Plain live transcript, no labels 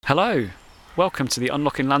Hello, welcome to the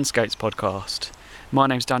Unlocking Landscapes podcast. My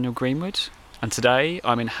name's Daniel Greenwood, and today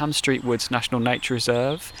I'm in Ham Street Woods National Nature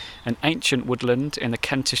Reserve, an ancient woodland in the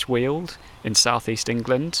Kentish Weald in southeast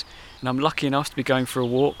England, and I'm lucky enough to be going for a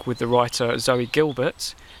walk with the writer Zoe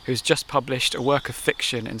Gilbert, who's just published a work of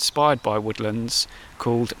fiction inspired by woodlands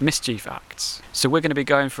called Mischief Acts. So we're going to be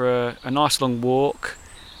going for a nice long walk,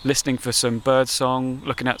 listening for some bird song,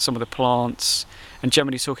 looking at some of the plants, and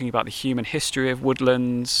generally talking about the human history of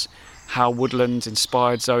woodlands, how woodlands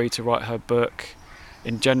inspired Zoe to write her book,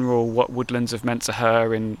 in general what woodlands have meant to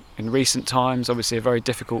her in recent times, obviously a very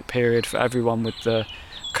difficult period for everyone with the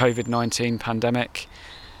COVID-19 pandemic.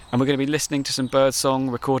 And we're going to be listening to some bird song,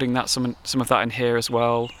 recording that some of that in here as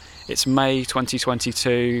well. It's May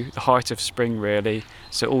 2022, the height of spring really,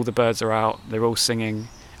 so all the birds are out, they're all singing,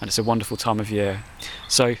 and it's a wonderful time of year.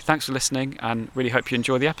 So thanks for listening, and really hope you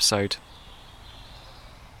enjoy the episode.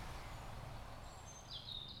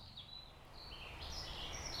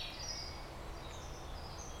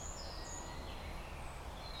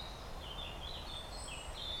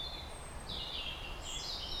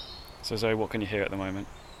 So Zoe, what can you hear at the moment?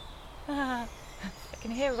 I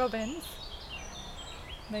can hear robins,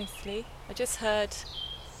 mostly. I just heard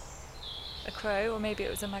a crow, or maybe it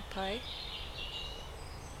was a magpie.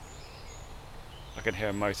 I can hear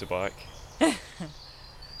a motorbike.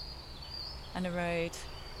 And a road.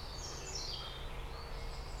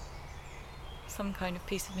 Some kind of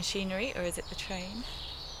piece of machinery, or is it the train?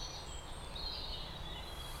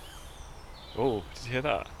 Oh, did you hear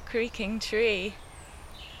that? Creaking tree.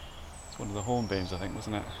 It's one of the hornbeams, I think,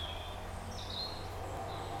 wasn't it?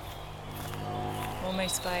 Or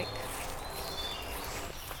motorbike.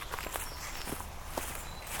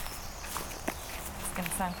 It's going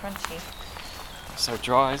to sound crunchy. It's so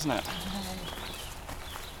dry, isn't it?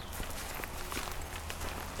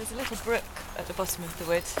 There's a little brook at the bottom of the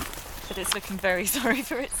wood, but it's looking very sorry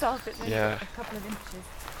for itself. It's only got a couple of inches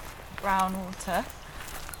of brown water.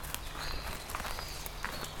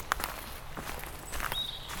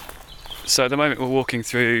 So at the moment we're walking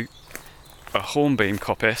through a hornbeam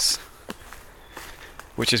coppice,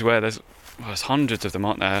 which is where there's hundreds of them,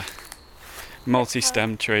 aren't there?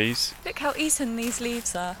 Multi-stemmed trees. Look how eaten these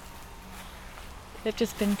leaves are. They've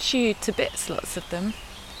just been chewed to bits, lots of them.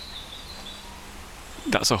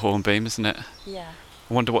 That's a hornbeam, isn't it? Yeah.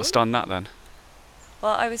 I wonder what's done that then.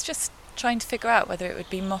 Well, I was just trying to figure out whether it would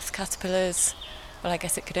be moth caterpillars. Well, I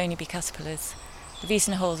guess it could only be caterpillars. They've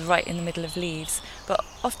eaten holes right in the middle of leaves, but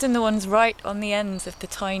often the ones right on the ends of the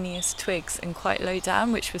tiniest twigs and quite low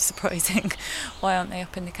down, which was surprising. Why aren't they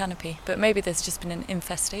up in the canopy? But maybe there's just been an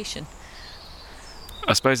infestation.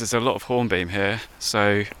 I suppose there's a lot of hornbeam here,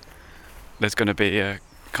 so there's going to be a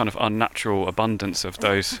kind of unnatural abundance of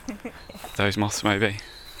those those moths maybe.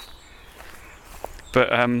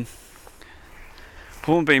 But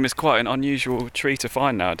hornbeam is quite an unusual tree to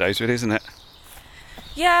find nowadays, really, isn't it?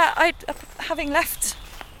 Yeah, having left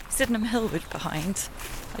Sydenham Hillwood behind,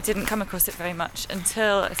 I didn't come across it very much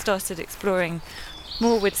until I started exploring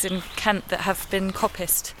more woods in Kent that have been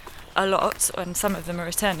coppiced a lot, and some of them are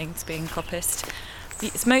returning to being coppiced.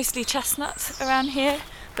 It's mostly chestnut around here,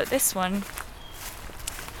 but this one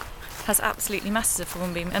has absolutely masses of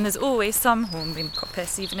hornbeam, and there's always some hornbeam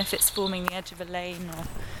coppice, even if it's forming the edge of a lane or...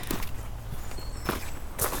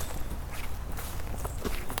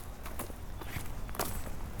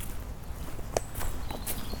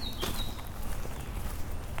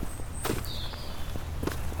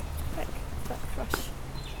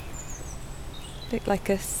 Look like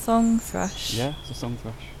a song thrush. Yeah, it's a song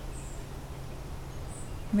thrush.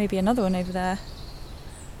 Maybe another one over there.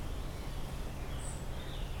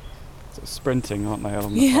 Sort of sprinting, aren't they,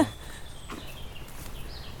 along the path?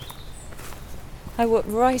 I walked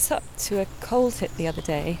right up to a coal tit the other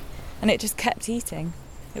day, and it just kept eating.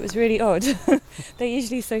 It was really odd. They're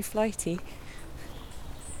usually so flighty.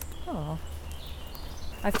 Oh.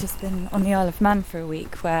 I've just been on the Isle of Man for a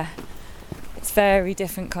week, where it's very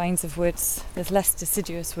different kinds of woods. There's less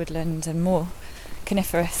deciduous woodland and more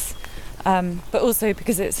coniferous. But also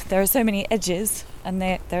because there are so many edges, and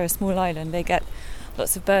they're a small island, they get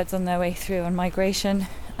lots of birds on their way through on migration.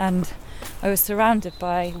 And I was surrounded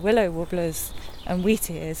by willow warblers and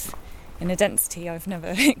wheatears in a density I've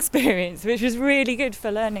never experienced, which was really good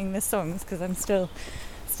for learning the songs, because I'm still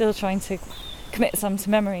trying to commit some to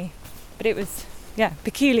memory. But it was... yeah,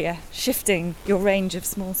 peculiar, shifting your range of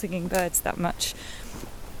small singing birds that much.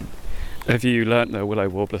 Have you learnt the willow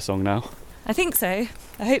warbler song now? I think so.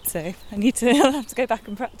 I hope so. I'll have to go back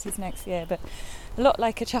and practice next year, but a lot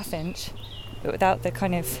like a chaffinch, but without the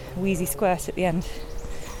kind of wheezy squirt at the end.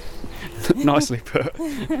 Nicely put.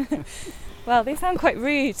 Well, they sound quite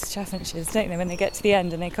rude, chaffinches, don't they, when they get to the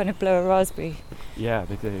end and they kind of blow a raspberry. Yeah,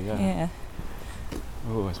 they do, yeah. Yeah.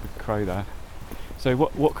 Oh, there's a big crow there. So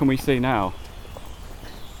what can we see now?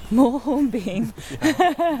 More hornbeam.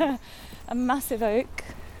 A massive oak.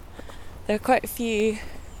 There are quite a few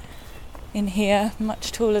in here,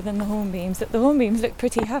 much taller than the hornbeams. But the hornbeams look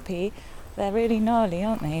pretty happy. They're really gnarly,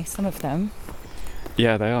 aren't they, some of them?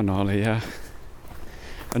 Yeah, they are gnarly, yeah.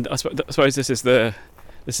 And I suppose this is the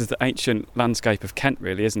ancient landscape of Kent,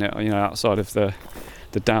 really, isn't it? You know, outside of the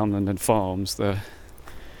downland and farms, the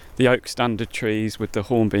oak standard trees with the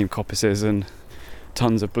hornbeam coppices and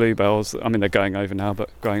tons of bluebells. I mean, they're going over now, but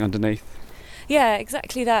growing underneath. Yeah,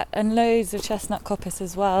 exactly that, and loads of chestnut coppice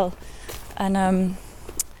as well. And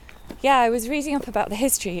I was reading up about the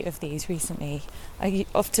history of these recently. I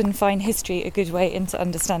often find history a good way into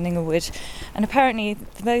understanding a wood, and apparently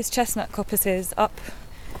those chestnut coppices up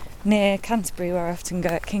near Canterbury, where I often go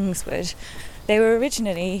at Kingswood, they were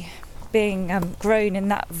originally being grown in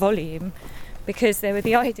that volume because they were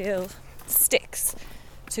the ideal sticks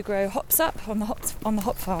to grow hops up on the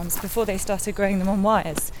hop farms before they started growing them on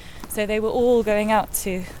wires. So they were all going out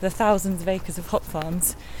to the thousands of acres of hop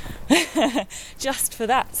farms just for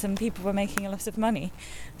that, and people were making a lot of money.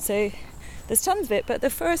 So there's tons of it, but the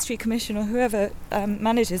Forestry Commission or whoever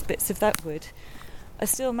manages bits of that wood are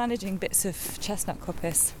still managing bits of chestnut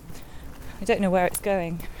coppice. I don't know where it's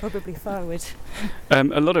going, probably firewood.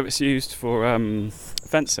 A lot of it's used for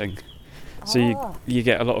fencing. So you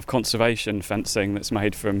get a lot of conservation fencing that's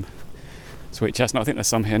made from sweet chestnut. I think there's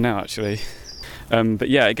some here now, actually. But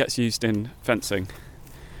yeah, it gets used in fencing.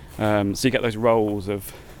 So you get those rolls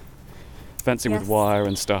of fencing with wire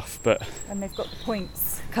and stuff. And they've got the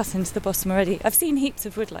points cut into the bottom already. I've seen heaps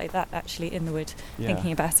of wood like that, actually, in the wood,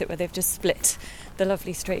 thinking about it, where they've just split the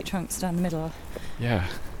lovely straight trunks down the middle. Yeah.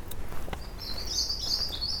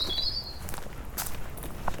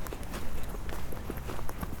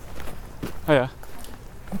 Oh yeah.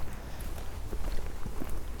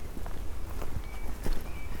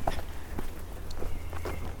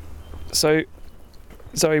 So,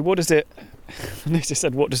 Zoe, what does it... I just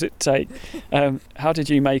said, what does it take? How did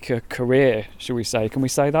you make a career, shall we say? Can we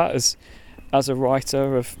say that as a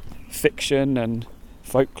writer of fiction and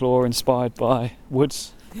folklore inspired by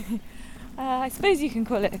woods? I suppose you can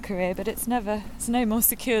call it a career, but it's no more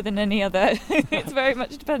secure than any other. It very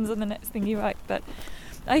much depends on the next thing you write. But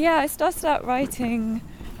I started out writing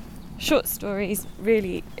short stories,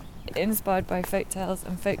 really inspired by folktales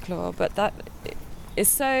and folklore, but that is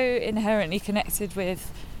so inherently connected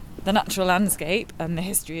with the natural landscape and the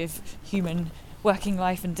history of human working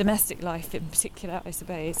life and domestic life in particular, I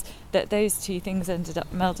suppose, that those two things ended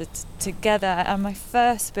up melded together. And my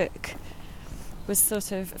first book was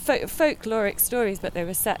sort of folkloric stories, but they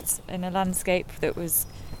were set in a landscape that was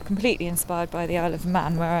completely inspired by the Isle of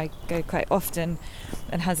Man, where I go quite often,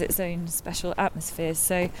 and has its own special atmosphere.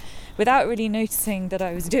 So without really noticing that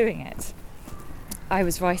I was doing it, I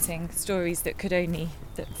was writing stories that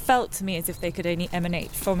felt to me as if they could only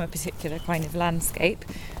emanate from a particular kind of landscape,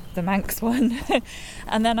 the Manx one.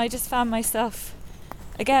 And then I just found myself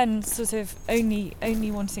again sort of only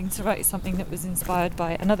wanting to write something that was inspired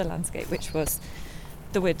by another landscape, which was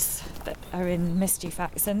the woods that are in Mischief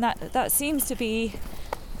Axe. And that seems to be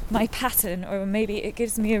my pattern, or maybe it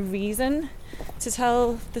gives me a reason to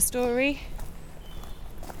tell the story.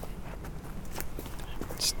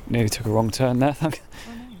 Just nearly took a wrong turn there. Oh no,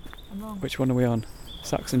 I'm wrong. Which one are we on?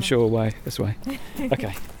 Saxon Shore way, this way.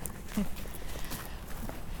 Okay.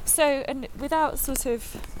 So, and without sort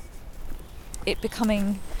of it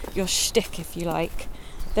becoming your shtick, if you like,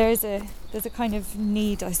 there's a kind of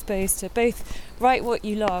need, I suppose, to both write what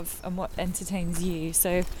you love and what entertains you.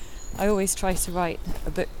 So I always try to write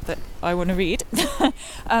a book that I want to read,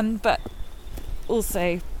 but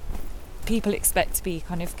also people expect to be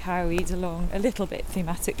kind of carried along a little bit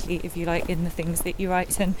thematically, if you like, in the things that you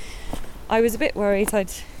write. And I was a bit worried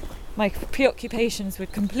my preoccupations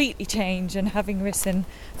would completely change, and having written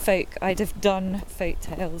folk, I'd have done folk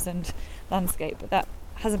tales and landscape, but that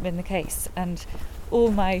hasn't been the case. And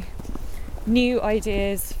all my new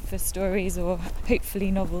ideas for stories, or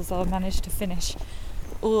hopefully novels I'll manage to finish,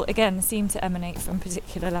 all again seem to emanate from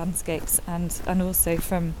particular landscapes and also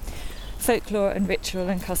from folklore and ritual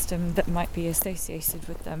and custom that might be associated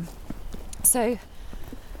with them. So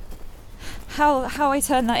how I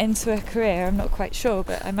turned that into a career, I'm not quite sure,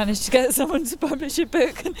 but I managed to get someone to publish a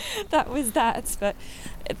book, and that was that. But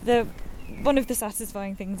one of the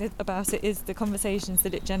satisfying things about it is the conversations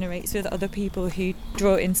that it generates with other people who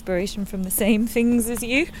draw inspiration from the same things as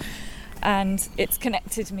you. And it's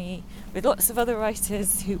connected me with lots of other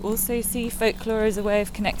writers who also see folklore as a way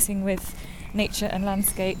of connecting with nature and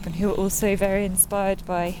landscape, and who are also very inspired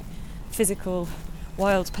by physical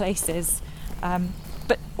wild places,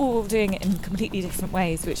 but all doing it in completely different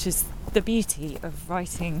ways, which is the beauty of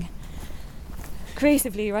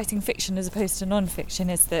creatively writing fiction as opposed to non-fiction,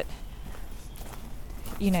 is that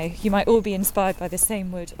you might all be inspired by the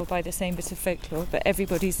same wood or by the same bit of folklore, but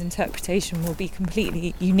everybody's interpretation will be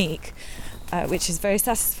completely unique, which is very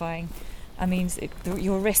satisfying and means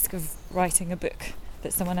your risk of writing a book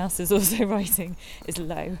that someone else is also writing is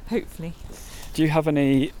low, hopefully. Do you have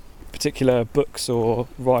any particular books or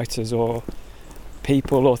writers or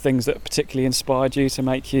people or things that particularly inspired you to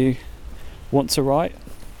make you want to write?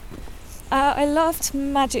 I loved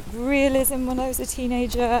magic realism when I was a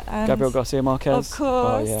teenager. And Gabriel Garcia Marquez? Of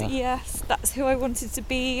course, oh, yeah. Yes, that's who I wanted to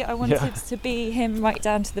be. I wanted to be him right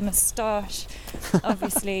down to the moustache.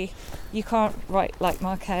 Obviously, you can't write like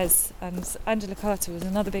Marquez, and Angela Carter was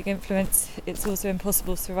another big influence. It's also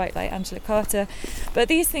impossible to write like Angela Carter. But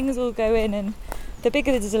these things all go in, and the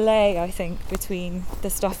bigger the delay, I think, between the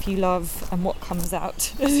stuff you love and what comes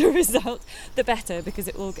out as a result, the better, because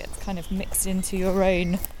it all gets kind of mixed into your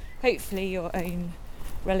own, hopefully your own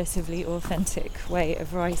relatively authentic way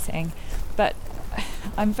of writing. But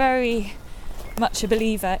I'm very much a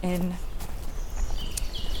believer in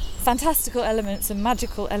fantastical elements and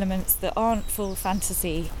magical elements that aren't full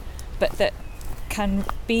fantasy, but that can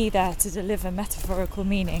be there to deliver metaphorical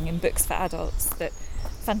meaning in books for adults, that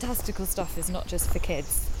fantastical stuff is not just for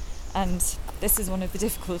kids. And this is one of the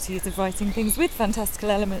difficulties of writing things with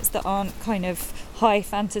fantastical elements that aren't kind of high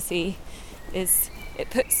fantasy, is it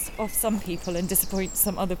puts off some people and disappoints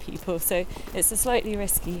some other people. So it's a slightly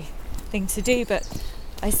risky thing to do, but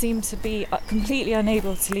I seem to be completely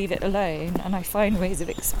unable to leave it alone, and I find ways of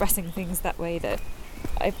expressing things that way that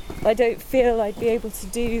I don't feel I'd be able to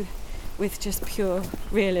do with just pure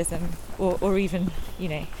realism or even,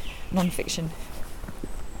 non-fiction.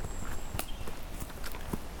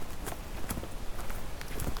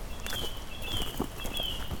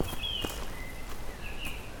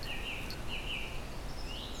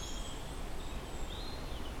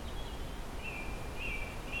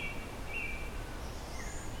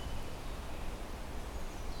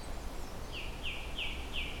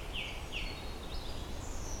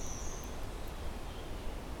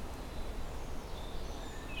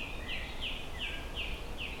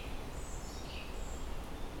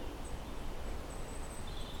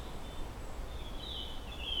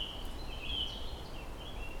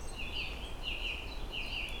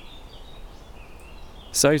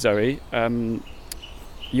 So Zoe,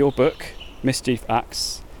 your book, Mischief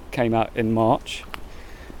Acts, came out in March,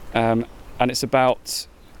 and it's about,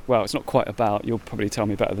 well, it's not quite about, you'll probably tell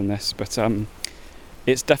me better than this, but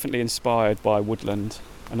it's definitely inspired by Woodland,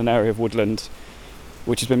 and an area of Woodland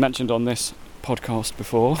which has been mentioned on this podcast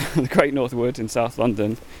before, the Great North Wood in South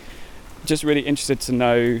London. Just really interested to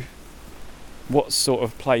know what sort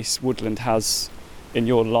of place Woodland has in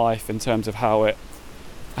your life in terms of how it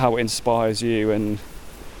inspires you and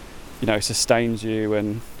sustains you,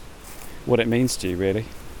 and what it means to you, really.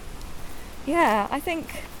 Yeah, I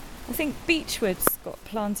think beechwoods got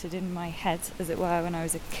planted in my head, as it were, when I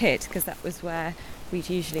was a kid, because that was where we'd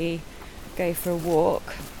usually go for a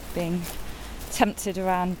walk, being tempted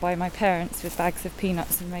around by my parents with bags of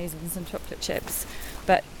peanuts and raisins and chocolate chips.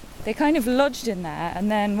 But they kind of lodged in there, and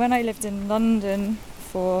then when I lived in London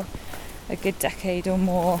for a good decade or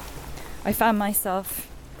more, I found myself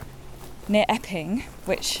near Epping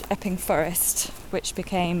Forest, which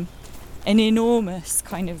became an enormous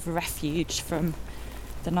kind of refuge from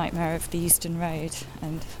the nightmare of the Euston Road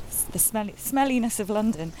and the smelliness of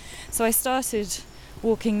London. So I started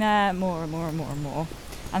walking there more and more and more and more,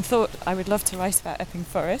 and thought I would love to write about Epping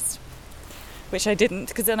Forest, which I didn't,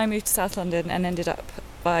 because then I moved to South London and ended up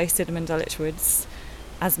by Sydenham and Dulwich Woods,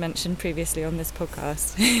 as mentioned previously on this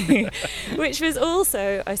podcast, which was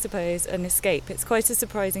also, I suppose, an escape. It's quite a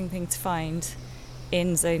surprising thing to find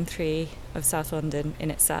in Zone 3 of South London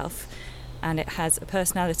in itself, and it has a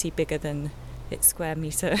personality bigger than its square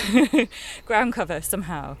metre ground cover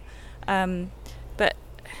somehow. But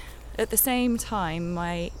at the same time,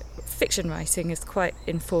 my fiction writing is quite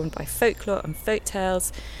informed by folklore and folk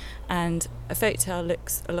tales, and a folk tale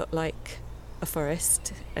looks a lot like a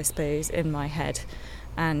forest, I suppose, in my head.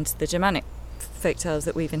 And the Germanic folk tales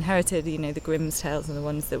that we've inherited, the Grimm's tales and the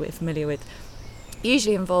ones that we're familiar with,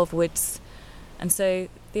 usually involve woods. And so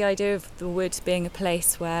the idea of the wood being a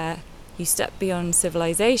place where you step beyond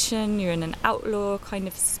civilization, you're in an outlaw kind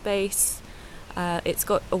of space, it's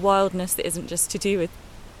got a wildness that isn't just to do with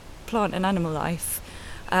plant and animal life,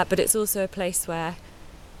 but it's also a place where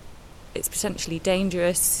it's potentially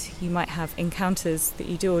dangerous. You might have encounters that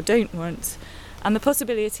you do or don't want. And the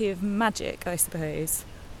possibility of magic, I suppose,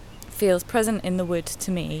 feels present in the wood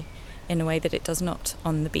to me in a way that it does not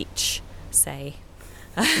on the beach, say.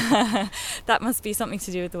 That must be something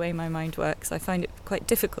to do with the way my mind works. I find it quite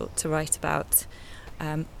difficult to write about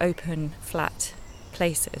open, flat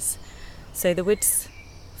places. So the woods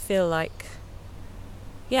feel like,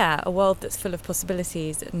 a world that's full of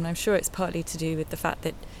possibilities, and I'm sure it's partly to do with the fact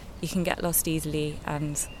that you can get lost easily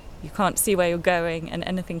and you can't see where you're going and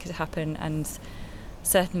anything could happen. And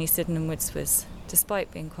certainly Sydenham Woods was,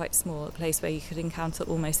 despite being quite small, a place where you could encounter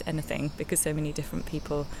almost anything because so many different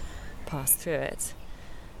people pass through it.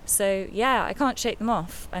 So I can't shake them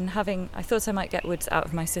off, and I thought I might get woods out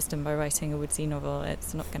of my system by writing a woodsy novel.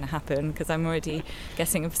 It's not going to happen because I'm already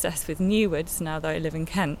getting obsessed with new woods now that I live in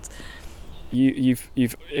Kent.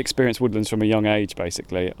 You've experienced woodlands from a young age,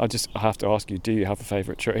 basically. I have to ask you, do you have a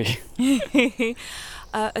favourite tree?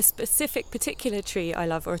 A specific particular tree I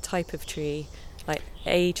love, or a type of tree, like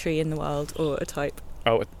a tree in the world or a type?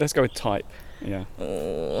 Oh, let's go with type, yeah.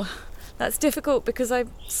 Oh, that's difficult because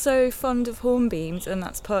I'm so fond of hornbeams, and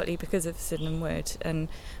that's partly because of Sydenham Wood. And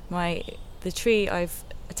the tree I've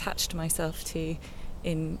attached myself to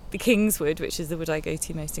in the Kingswood, which is the wood I go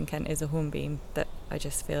to most in Kent, is a hornbeam that I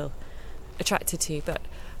just feel attracted to. But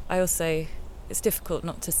it's difficult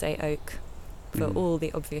not to say oak for all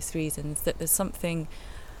the obvious reasons, that there's something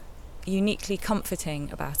uniquely comforting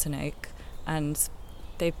about an oak, and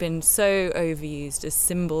they've been so overused as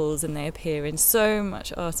symbols and they appear in so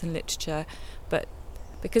much art and literature, but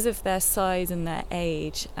because of their size and their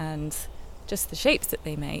age and just the shapes that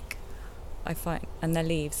they make, and their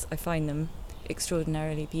leaves, I find them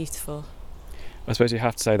extraordinarily beautiful. I suppose you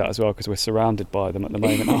have to say that as well because we're surrounded by them at the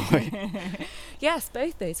moment, aren't we? Yes,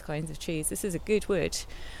 both those kinds of trees. This is a good wood.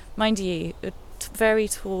 Mind you, very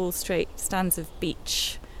tall, straight stands of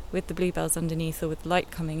beech with the bluebells underneath, or with light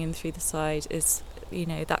coming in through the side, is,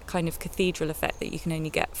 that kind of cathedral effect that you can only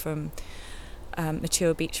get from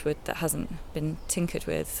mature beechwood that hasn't been tinkered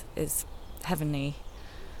with, is heavenly.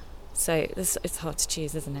 So it's hard to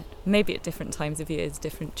choose, isn't it? Maybe at different times of years,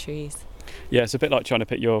 different trees. Yeah, it's a bit like trying to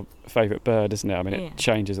pick your favourite bird, isn't it? I mean, it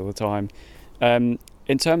changes all the time.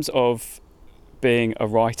 In terms of being a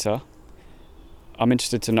writer, I'm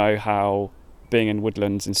interested to know how being in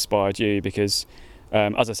woodlands inspired you, because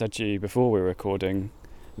as I said to you before we were recording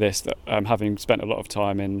this, that having spent a lot of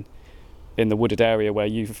time in the wooded area where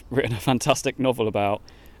you've written a fantastic novel about,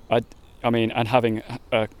 and having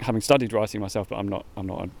studied writing myself, but I'm not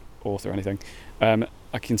an author or anything,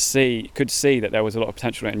 I could see that there was a lot of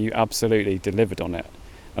potential in it, and you absolutely delivered on it.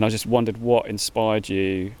 And I just wondered what inspired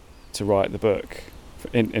you to write the book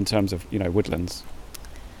in terms of woodlands.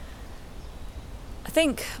 I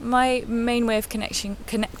think my main way of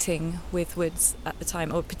connecting with woods at the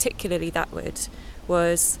time, or particularly that wood,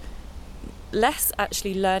 was less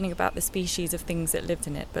actually learning about the species of things that lived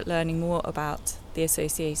in it, but learning more about the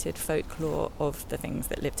associated folklore of the things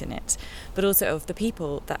that lived in it, but also of the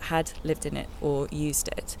people that had lived in it or used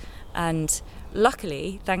it. And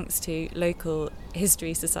luckily, thanks to local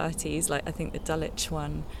history societies, like I think the Dulwich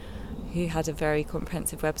one, who had a very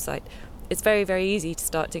comprehensive website, it's very, very easy to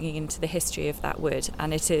start digging into the history of that wood,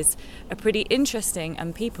 and it is a pretty interesting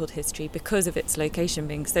and peopled history because of its location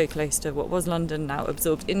being so close to what was London, now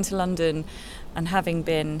absorbed into London, and having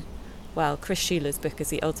been, Chris Schuler's book is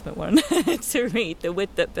the ultimate one to read. The wood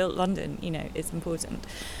that built London, is important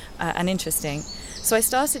and interesting. So I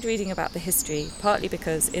started reading about the history, partly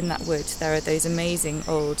because in that wood there are those amazing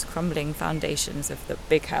old crumbling foundations of the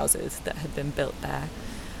big houses that had been built there.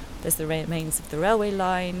 There's the remains of the railway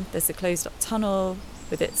line, there's the closed-up tunnel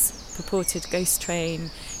with its purported ghost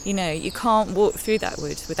train. You can't walk through that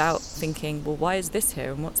wood without thinking, well, why is this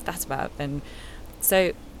here and what's that about? And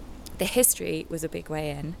so the history was a big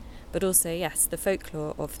way in, but also, yes, the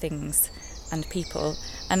folklore of things and people,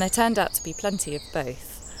 and there turned out to be plenty of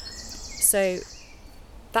both. So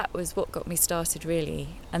that was what got me started, really,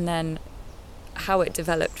 and then how it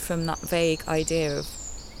developed from that vague idea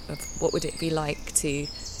of what would it be like to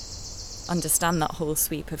understand that whole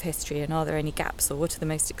sweep of history, and are there any gaps, or what are the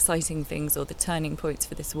most exciting things or the turning points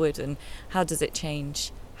for this wood, and how does it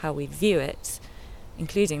change how we view it,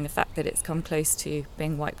 including the fact that it's come close to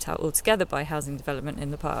being wiped out altogether by housing development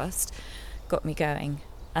in the past, got me going.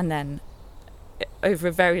 And then over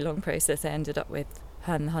a very long process I ended up with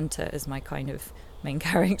Herne the Hunter as my kind of main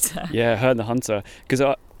character. Yeah, Herne the Hunter,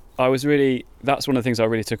 because I was really, that's one of the things I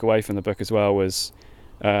really took away from the book as well, was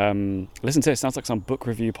listen to it, sounds like some book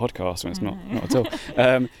review podcast when it's not at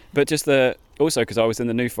all. But just also because I was in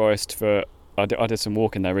the New Forest I did some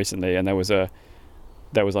walking there recently, and there was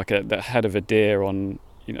there was like the head of a deer on,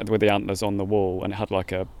 with the antlers on the wall, and it had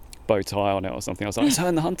like a bow tie on it or something. I was like, it's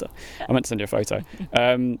Herne the Hunter. I meant to send you a photo.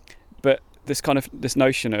 But this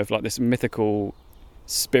notion of like this mythical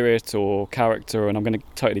spirit or character, and I'm going to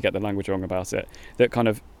totally get the language wrong about it, that kind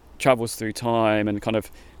of travels through time and kind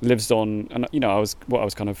of lives on. And I was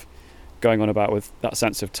kind of going on about with that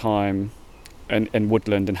sense of time and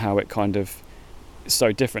Woodland, and how it kind of is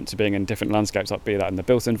so different to being in different landscapes, like be that in the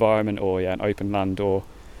built environment or an open land or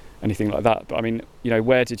anything like that. But I mean,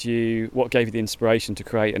 what gave you the inspiration to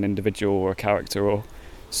create an individual or a character or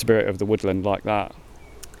spirit of the woodland like that?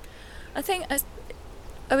 I think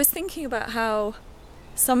I was thinking about how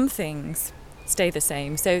some things stay the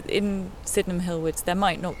same. So in Sydenham Hill Woods, there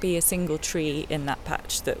might not be a single tree in that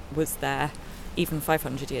patch that was there even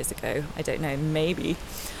 500 years ago. I don't know, maybe.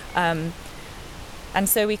 And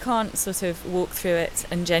so we can't sort of walk through it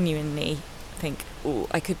and genuinely think, oh,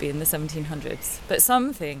 I could be in the 1700s. But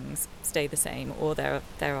some things stay the same, or there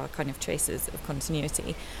are kind of traces of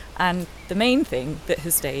continuity. And the main thing that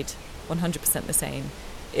has stayed 100% the same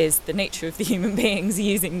is the nature of the human beings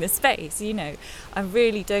using the space. I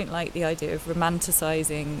really don't like the idea of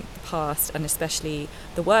romanticising the past, and especially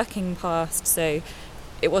the working past. So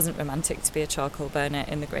it wasn't romantic to be a charcoal burner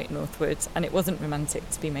in the Great North Woods, and it wasn't romantic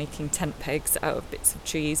to be making tent pegs out of bits of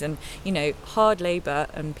trees, and hard labour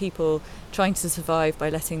and people trying to survive by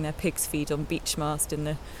letting their pigs feed on beech mast in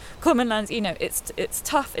the common lands. It's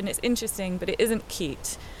tough and it's interesting, but it isn't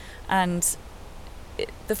cute. And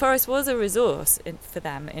the forest was a resource for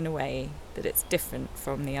them in a way that it's different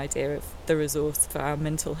from the idea of the resource for our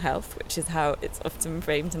mental health, which is how it's often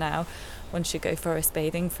framed now. One should go forest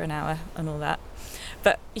bathing for an hour and all that.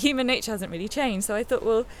 But human nature hasn't really changed. So I thought,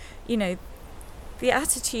 well, the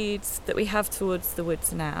attitudes that we have towards the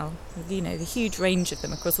woods now, the huge range of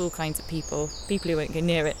them across all kinds of people who won't go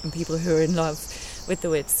near it and people who are in love with the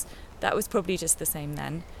woods, that was probably just the same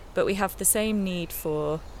then. But we have the same need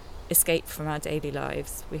for escape from our daily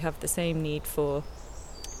lives. We have the same need for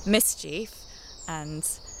mischief and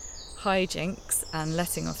hijinks and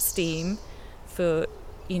letting off steam, for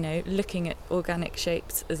looking at organic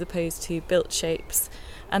shapes as opposed to built shapes.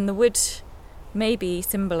 And the wood maybe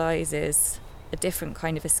symbolises a different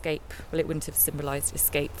kind of escape. Well, it wouldn't have symbolised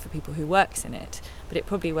escape for people who worked in it, but it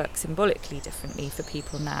probably works symbolically differently for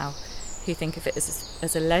people now who think of it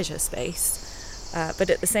as a leisure space. But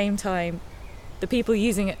at the same time, the people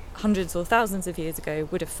using it hundreds or thousands of years ago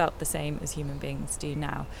would have felt the same as human beings do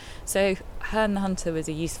now. So Herne the Hunter was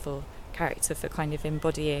a useful character for kind of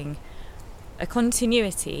embodying a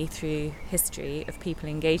continuity through history of people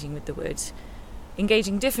engaging with the wood,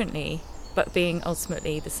 engaging differently, but being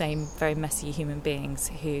ultimately the same very messy human beings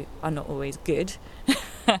who are not always good,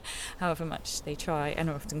 however much they try, and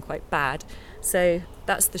are often quite bad. So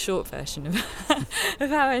that's the short version of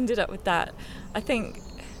how I ended up with that. I think,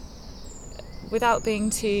 without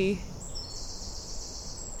being too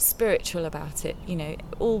spiritual about it,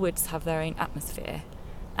 all woods have their own atmosphere,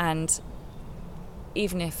 and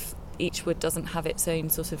even if each wood doesn't have its own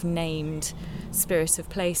sort of named spirit of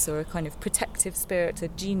place or a kind of protective spirit, a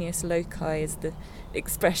genius loci is the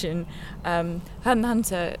expression, Herne the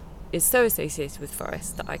Hunter is so associated with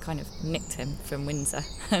forest that I kind of nicked him from Windsor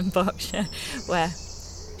and Berkshire, where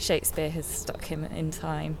Shakespeare has stuck him in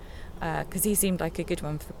time, because he seemed like a good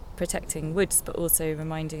one for protecting woods, but also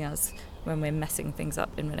reminding us when we're messing things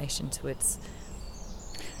up in relation to woods.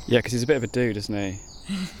 Yeah, because he's a bit of a dude, isn't he?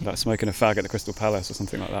 Like smoking a fag at the Crystal Palace or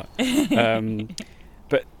something like that.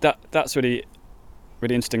 But that's really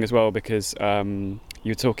interesting as well, because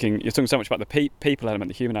you're talking so much about the people element,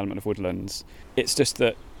 the human element of woodlands. It's just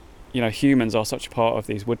that humans are such a part of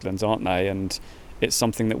these woodlands, aren't they? And it's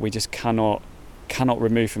something that we just cannot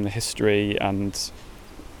remove from the history. And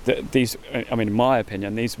these, in my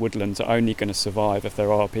opinion, these woodlands are only going to survive if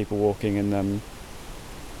there are people walking in them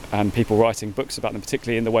and people writing books about them,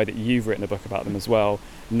 particularly in the way that you've written a book about them as well,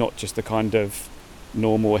 not just the kind of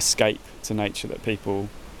normal escape to nature that people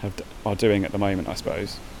are doing at the moment, I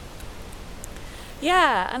suppose.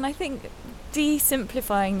 Yeah, and I think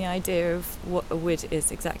de-simplifying the idea of what a wood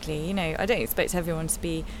is exactly. I don't expect everyone to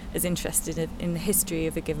be as interested in the history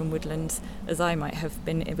of a given woodland as I might have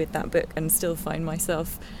been with that book, and still find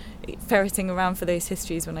myself ferreting around for those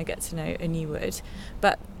histories when I get to know a new wood.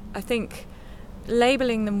 But I think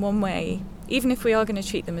labelling them one way, even if we are going to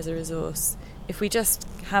treat them as a resource, if we just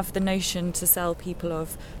have the notion to sell people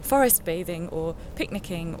of forest bathing or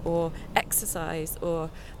picnicking or exercise, or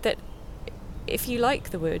that if you like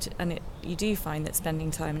the wood and you do find that spending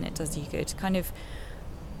time in it does you good, kind of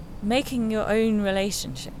making your own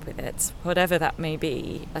relationship with it, whatever that may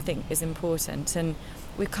be, I think is important. And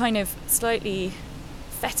we're kind of slightly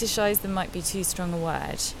fetishize them might be too strong a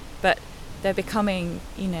word, but they're becoming,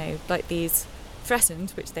 like these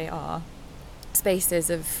threatened, which they are, spaces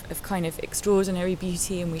of kind of extraordinary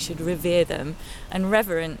beauty, and we should revere them. And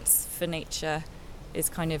reverence for nature is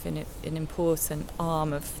kind of an important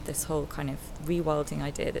arm of this whole kind of rewilding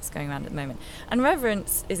idea that's going around at the moment. And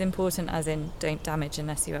reverence is important as in don't damage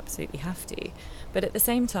unless you absolutely have to. But at the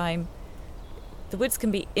same time, the woods can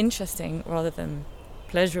be interesting rather than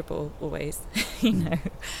pleasurable always.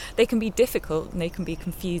 They can be difficult and they can be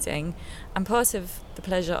confusing. And part of the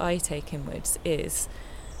pleasure I take in woods is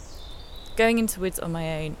going into woods on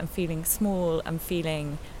my own and feeling small and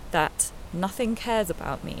feeling that nothing cares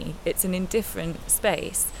about me. It's an indifferent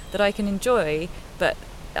space that I can enjoy, but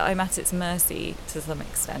I'm at its mercy to some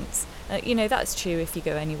extent. That's true if you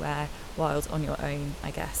go anywhere wild on your own,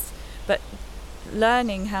 I guess. But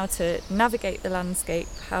learning how to navigate the landscape,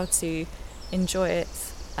 how to enjoy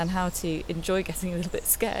it, and how to enjoy getting a little bit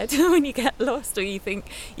scared when you get lost or you think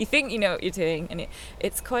you know what you're doing, and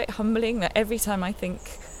it's quite humbling that every time I think,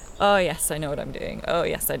 oh yes, I know what I'm doing, oh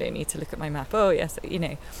yes, I don't need to look at my map, oh yes,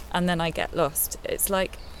 and then I get lost. It's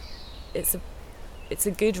like it's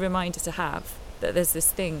a good reminder to have that there's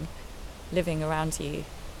this thing living around you,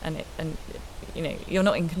 and you're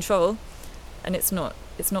not in control, and it's not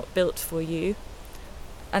built for you.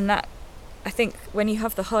 And that, I think, when you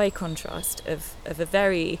have the high contrast of a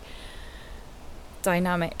very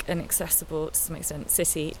dynamic and accessible to some extent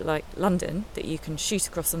city like London that you can shoot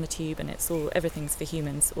across on the tube and everything's for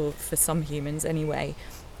humans, or for some humans anyway,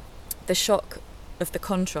 the shock of the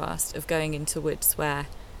contrast of going into woods where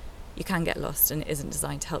you can get lost and it isn't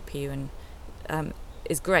designed to help you and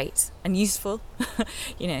is great and useful.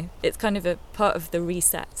 It's kind of a part of the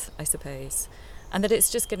reset, I suppose. And that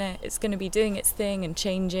it's gonna be doing its thing and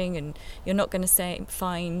changing, and you're not going to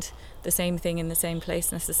find the same thing in the same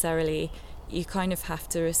place necessarily. You kind of have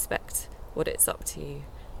to respect what it's up to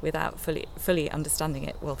without fully understanding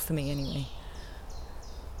it. Well, for me anyway.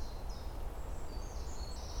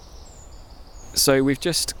 So we've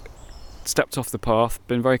just stepped off the path,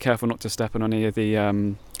 been very careful not to step on any of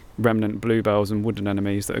the remnant bluebells and woodland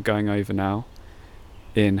anemones that are going over now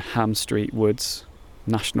in Ham Street Woods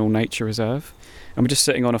National Nature Reserve. And we're just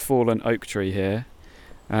sitting on a fallen oak tree here.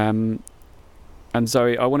 And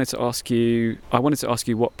Zoe, I wanted to ask you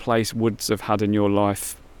what place woods have had in your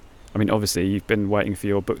life. I mean, obviously you've been waiting for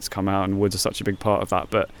your book to come out, and woods are such a big part of that,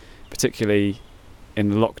 but particularly in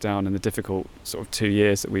the lockdown and the difficult sort of 2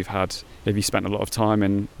 years that we've had, have you spent a lot of time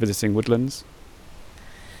in visiting woodlands?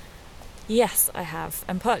 Yes, I have,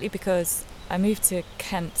 and partly because I moved to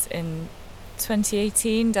Kent in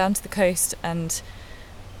 2018 down to the coast, and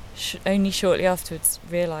only shortly afterwards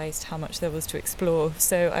realised how much there was to explore.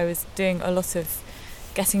 So I was doing a lot of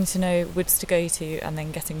getting to know woods to go to, and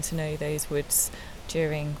then getting to know those woods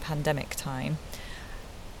during pandemic time.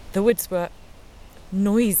 The woods were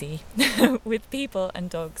noisy with people and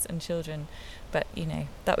dogs and children, but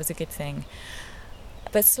that was a good thing.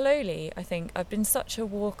 But slowly, I think I've been such a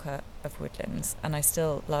walker of woodlands, and I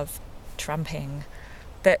still love tramping,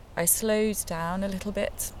 that I slowed down a little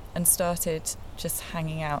bit and started just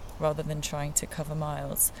hanging out rather than trying to cover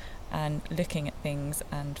miles, and looking at things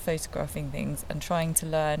and photographing things and trying to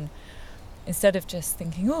learn, instead of just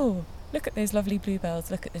thinking, oh, look at those lovely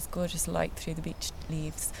bluebells, look at this gorgeous light through the beech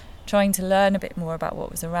leaves, trying to learn a bit more about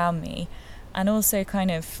what was around me, and also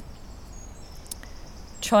kind of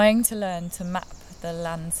trying to learn to map the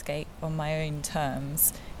landscape on my own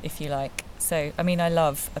terms, if you like. So, I mean, I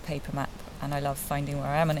love a paper map and I love finding where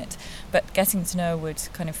I am on it, but getting to know a wood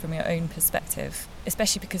kind of from your own perspective,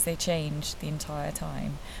 especially because they change the entire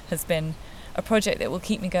time, has been a project that will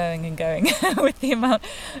keep me going and going with the amount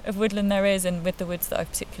of woodland there is, and with the woods that I've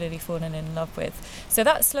particularly fallen in love with. So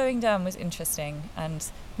that slowing down was interesting, and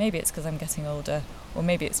maybe it's because I'm getting older, or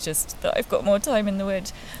maybe it's just that I've got more time in the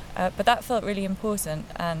wood, but that felt really important,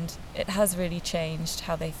 and it has really changed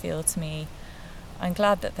how they feel to me. I'm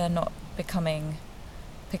glad that they're not becoming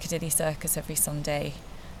Piccadilly Circus every Sunday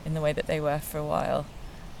in the way that they were for a while,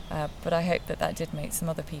 but I hope that did make some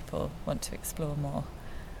other people want to explore more.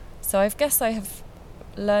 So I guess I have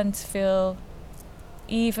learned to feel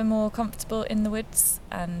even more comfortable in the woods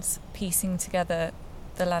and piecing together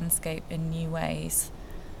the landscape in new ways,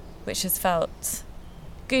 which has felt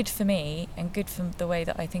good for me and good for the way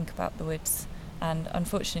that I think about the woods. And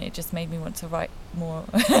unfortunately, it just made me want to write more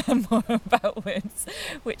about woods,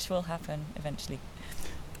 which will happen eventually.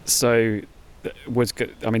 So, woods.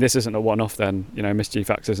 I mean, this isn't a one-off then.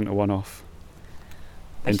 Mischief Axe isn't a one-off.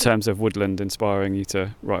 In terms of woodland inspiring you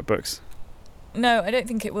to write books? No, I don't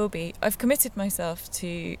think it will be. I've committed myself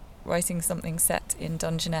to writing something set in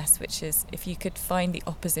Dungeness, which is, if you could find the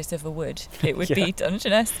opposite of a wood, it would Yeah. be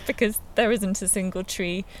Dungeness, because there isn't a single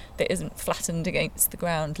tree that isn't flattened against the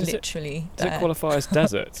ground, Does literally. Does it qualify as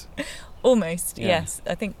desert? Almost, Yeah. yes.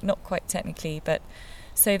 I think not quite technically, but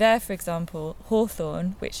so there, for example,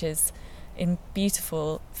 hawthorn, which is in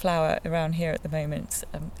beautiful flower around here at the moment,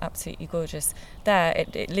 absolutely gorgeous. There,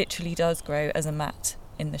 it literally does grow as a mat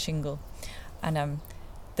in the shingle, and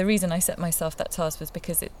the reason I set myself that task was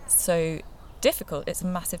because it's so difficult. It's a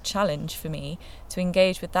massive challenge for me to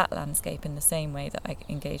engage with that landscape in the same way that I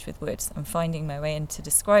engage with woods, and finding my way into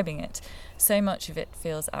describing it. So much of it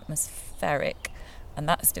feels atmospheric, and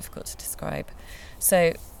that's difficult to describe.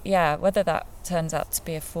 So yeah, whether that turns out to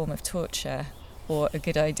be a form of torture or a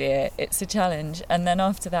good idea, it's a challenge. And then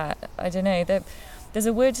after that, I don't know, there's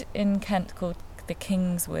a wood in Kent called the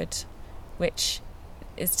King's Wood, which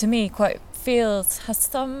is, to me, has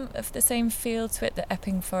some of the same feel to it that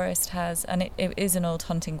Epping Forest has, and it is an old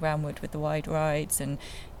hunting ground wood with the wide rides, and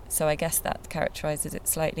so I guess that characterises it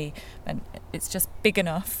slightly. And it's just big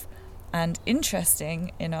enough and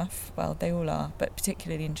interesting enough, well, they all are, but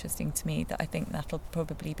particularly interesting to me, that I think that'll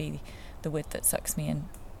probably be the wood that sucks me in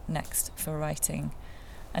next for writing.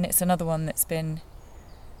 And it's another one that's been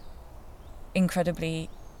incredibly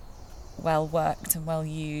well worked and well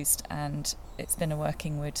used, and it's been a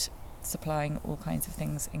working wood supplying all kinds of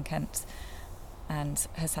things in Kent, and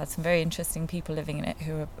has had some very interesting people living in it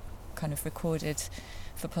who are kind of recorded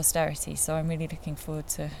for posterity. So I'm really looking forward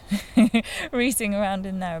to rooting around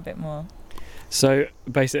in there a bit more. So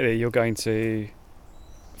basically you're going to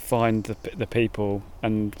find the people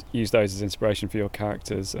and use those as inspiration for your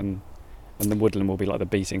characters, and the woodland will be like the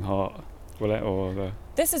beating heart, will it? Or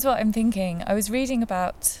This is what I'm thinking. I was reading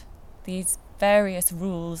about these various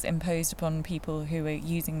rules imposed upon people who are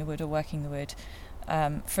using the wood or working the wood.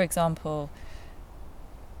 For example,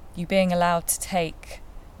 you being allowed to take,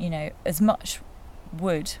 as much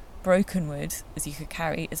wood, broken wood, as you could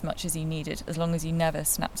carry, as much as you needed, as long as you never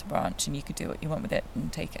snapped a branch, and you could do what you want with it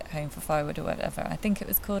and take it home for firewood or whatever. I think it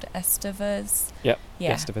was called estivers. Yep.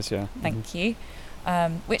 Yeah. Estivers, yeah. Thank you.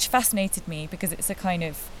 Which fascinated me, because it's a kind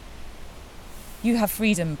of, you have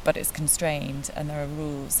freedom, but it's constrained, and there are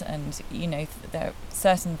rules, and there are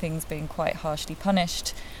certain things being quite harshly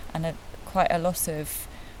punished, and quite a lot of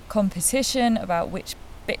competition about which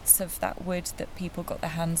bits of that wood that people got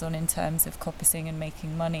their hands on in terms of coppicing and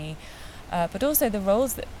making money, but also the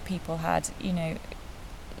roles that people had,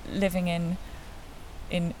 living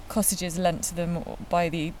in cottages lent to them by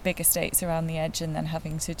the big estates around the edge, and then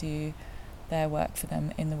having to do their work for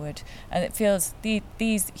them in the wood. And it feels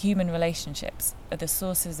these human relationships are the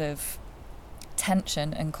sources of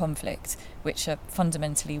tension and conflict, which are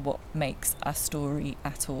fundamentally what makes a story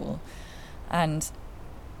at all. And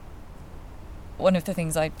one of the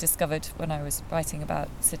things I discovered when I was writing about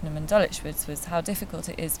Sydenham and Dulwich woods was how difficult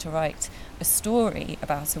it is to write a story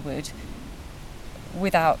about a wood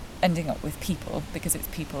without ending up with people, because it's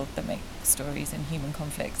people that make stories and human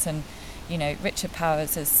conflicts. And Richard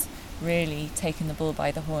Powers has really taken the bull by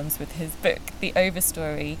the horns with his book The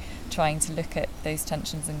Overstory, trying to look at those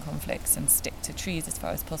tensions and conflicts and stick to trees as far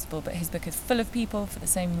as possible, but his book is full of people for the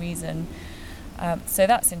same reason. So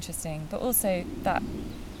that's interesting, but also that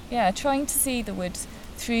trying to see the wood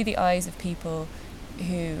through the eyes of people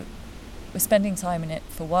who were spending time in it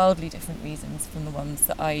for wildly different reasons from the ones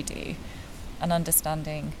that I do, and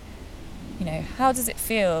understanding, how does it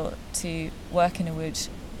feel to work in a wood?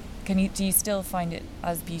 Do you still find it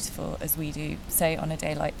as beautiful as we do, say on a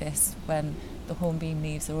day like this, when the hornbeam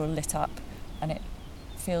leaves are all lit up and it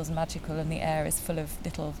feels magical and the air is full of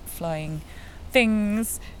little flying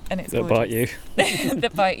things and it's that gorgeous. bite you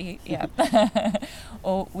that bite you, yeah.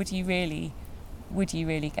 Or would you really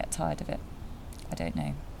get tired of it? I don't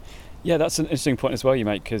know. Yeah, that's an interesting point as well you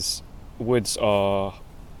make, because woods are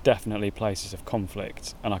definitely places of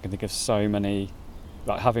conflict, and I can think of so many,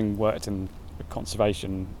 like having worked in the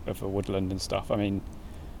conservation of a woodland and stuff, I mean,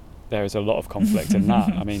 there is a lot of conflict in that.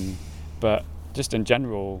 I mean, but just in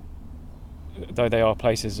general, though they are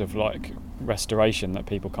places of like restoration that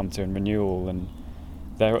people come to and renewal, and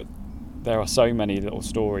there are so many little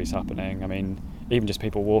stories happening. I mean, even just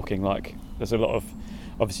people walking, like there's a lot of,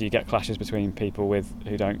 obviously you get clashes between people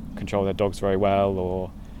who don't control their dogs very well,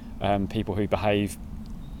 or people who behave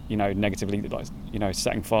negatively, like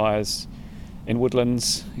setting fires in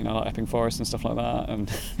woodlands, like Epping Forest and stuff like that,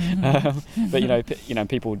 and but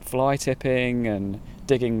people fly tipping and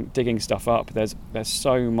digging stuff up. There's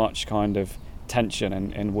so much kind of tension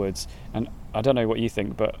in woods, and I don't know what you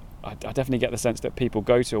think, but I definitely get the sense that people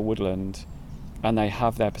go to a woodland and they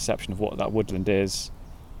have their perception of what that woodland is,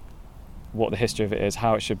 what the history of it is,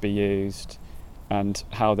 how it should be used, and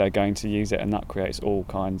how they're going to use it, and that creates all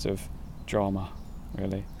kinds of drama,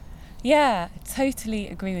 really. Yeah, totally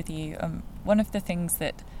agree with you. One of the things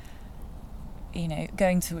that,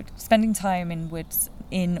 spending time in woods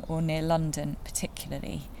in or near London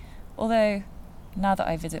particularly, although now that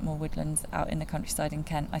I visit more woodlands out in the countryside in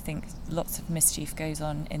Kent, I think lots of mischief goes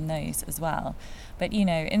on in those as well. But,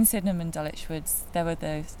 in Sydenham and Dulwich Woods, there were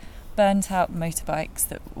those burnt out motorbikes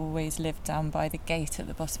that always lived down by the gate at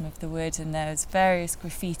the bottom of the wood, and there was various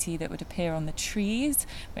graffiti that would appear on the trees,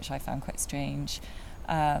 which I found quite strange,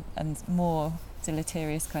 and more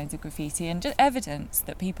deleterious kinds of graffiti, and just evidence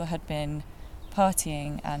that people had been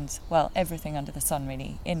partying and, well, everything under the sun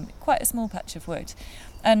really, in quite a small patch of wood.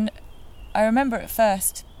 And I remember at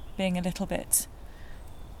first being a little bit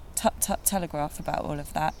tut telegraph about all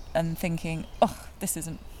of that and thinking, this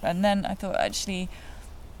isn't... And then I thought, actually,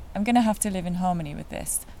 I'm going to have to live in harmony with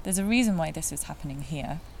this. There's a reason why this is happening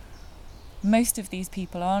here. Most of these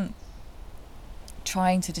people aren't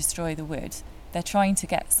trying to destroy the wood. They're trying to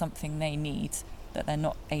get something they need that they're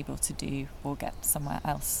not able to do or get somewhere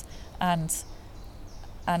else.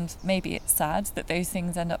 And maybe it's sad that those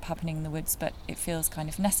things end up happening in the woods, but it feels kind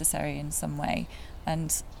of necessary in some way.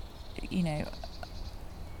 And,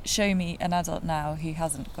 show me an adult now who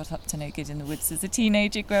hasn't got up to no good in the woods as a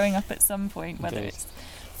teenager growing up at some point, whether it's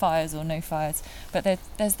fires or no fires. But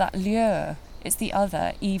there's that lure. It's the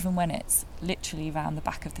other, even when it's literally around the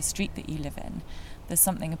back of the street that you live in. There's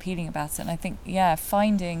something appealing about it. And I think,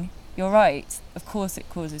 finding... You're right, of course it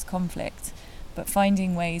causes conflict, but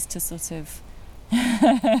finding ways to sort of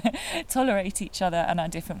tolerate each other and our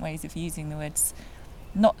different ways of using the woods.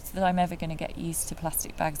 Not that I'm ever going to get used to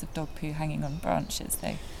plastic bags of dog poo hanging on branches,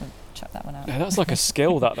 though. We'll chuck that one out. Yeah, that's like a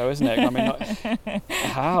skill, that though, isn't it? I mean,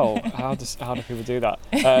 how do people do that?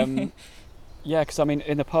 Because I mean,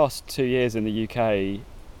 in the past 2 years in the UK,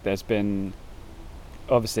 there's been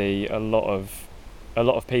obviously a lot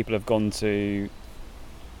of people have gone to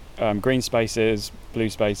green spaces, blue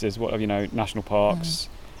spaces, national parks,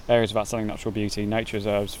 areas of outstanding natural beauty, nature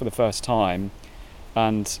reserves for the first time,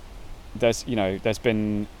 and there's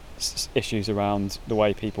been issues around the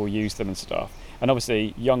way people use them and stuff, and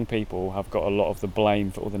obviously young people have got a lot of the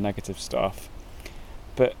blame for all the negative stuff.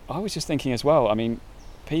 But I was just thinking as well, I mean,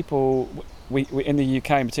 people, we in the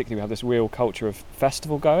UK in particular, we have this real culture of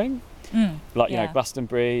festival going,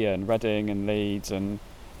 Glastonbury and Reading and Leeds, and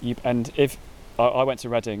if I went to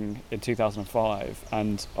Reading in 2005,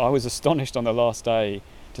 and I was astonished on the last day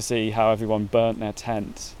to see how everyone burnt their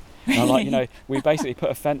tent. And I'm like, we basically put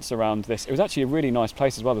a fence around this. It was actually a really nice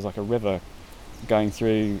place as well. There's like a river going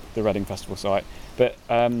through the Reading Festival site. But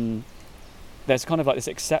there's kind of like this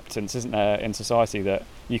acceptance, isn't there, in society that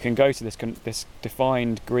you can go to this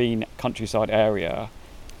defined green countryside area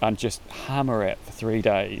and just hammer it for 3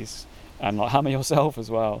 days, and like hammer yourself as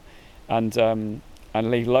well, and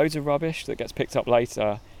leave loads of rubbish that gets picked up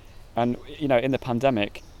later. And in the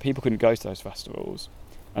pandemic, people couldn't go to those festivals,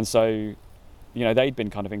 and so they'd been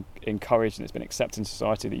kind of encouraged, and it's been accepted in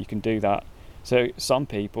society that you can do that. So some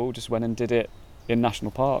people just went and did it in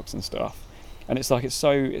national parks and stuff, and it's like it's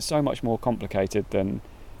so much more complicated than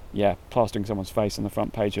plastering someone's face on the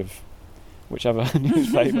front page of whichever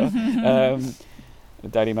newspaper. The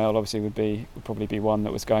Daily Mail obviously would probably be one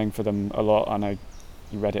that was going for them a lot. I know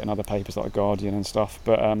you read it in other papers like The Guardian and stuff,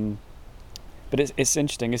 but it's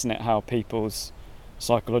interesting, isn't it, how people's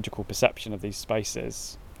psychological perception of these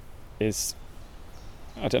spaces is,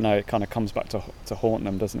 I don't know, it kind of comes back to haunt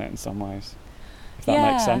them, doesn't it, in some ways, if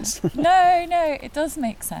that makes sense. No, it does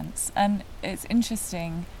make sense. And it's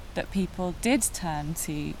interesting that people did turn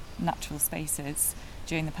to natural spaces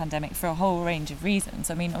during the pandemic for a whole range of reasons.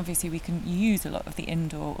 I mean, obviously we can use a lot of the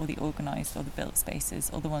indoor or the organised or the built spaces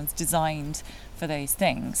or the ones designed for those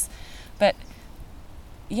things. But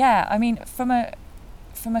I mean, from a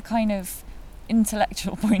kind of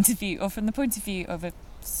intellectual point of view, or from the point of view of a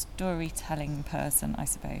storytelling person, I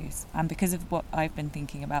suppose, and because of what I've been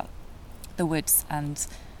thinking about the woods and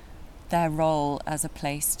their role as a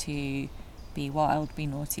place to be wild, be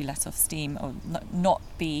naughty, let off steam, or not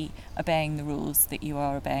be obeying the rules that you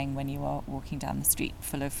are obeying when you are walking down the street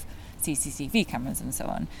full of CCTV cameras and so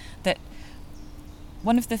on, that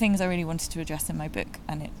one of the things I really wanted to address in my book,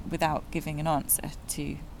 and without giving an answer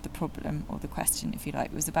to the problem or the question, if you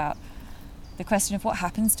like, was about the question of what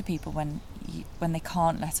happens to people when they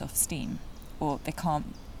can't let off steam, or they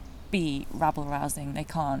can't be rabble-rousing, they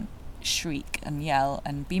can't shriek and yell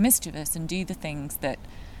and be mischievous and do the things that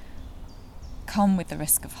come with the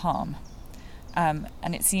risk of harm.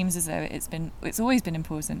 And it seems as though it's always been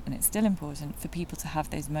important, and it's still important for people to have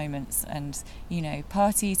those moments. And, you know,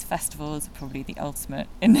 parties, festivals are probably the ultimate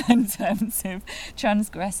in terms of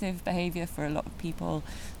transgressive behaviour for a lot of people.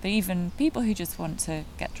 But even people who just want to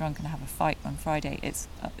get drunk and have a fight on Friday, it's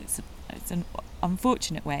an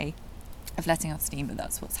unfortunate way of letting off steam, but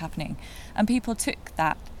that's what's happening. And people took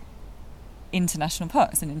that into national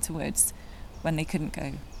parks and into woods when they couldn't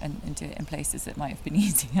go and do it in places that might have been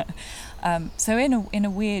easier. So in a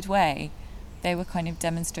weird way, they were kind of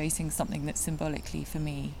demonstrating something that symbolically, for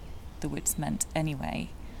me, the woods meant anyway.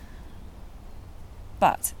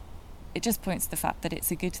 But it just points to the fact that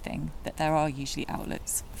it's a good thing that there are usually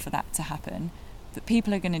outlets for that to happen, that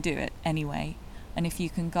people are going to do it anyway. And if you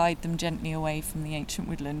can guide them gently away from the ancient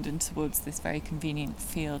woodland and towards this very convenient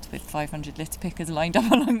field with 500 litter pickers lined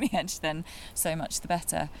up along the edge, then so much the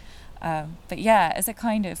better. But yeah, as a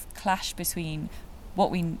kind of clash between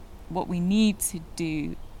what we need to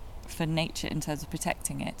do for nature in terms of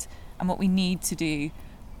protecting it and what we need to do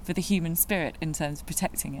for the human spirit in terms of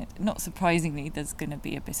protecting it, not surprisingly, there's going to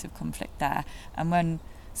be a bit of conflict there. And when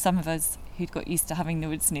some of us who'd got used to having the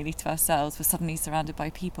woods nearly to ourselves were suddenly surrounded by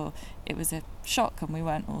people, it was a shock, and we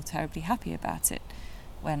weren't all terribly happy about it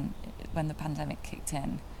when the pandemic kicked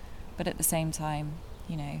in. But at the same time,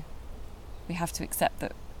 you know, we have to accept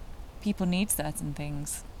that people need certain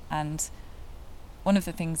things, and if one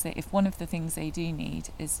of the things they do need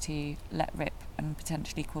is to let rip and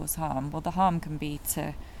potentially cause harm, well, the harm can be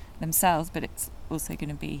to themselves, but it's also going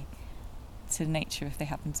to be to nature if they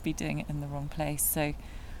happen to be doing it in the wrong place. So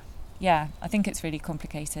yeah, I think it's really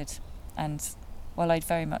complicated, and while I'd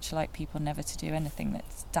very much like people never to do anything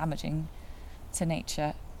that's damaging to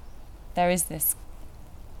nature, there is this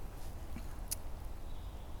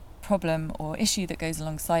problem or issue that goes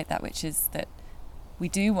alongside that, which is that we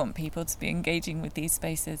do want people to be engaging with these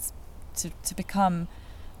spaces, to become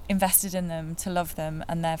invested in them, to love them,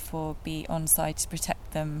 and therefore be on side to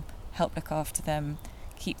protect them, help look after them,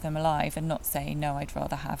 keep them alive, and not say, no, I'd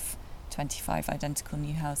rather have 25 identical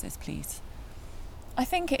new houses, please. I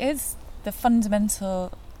think it is the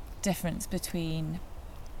fundamental difference between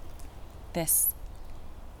this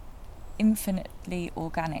infinitely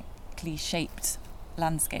organically shaped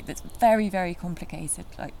landscape that's very, very complicated,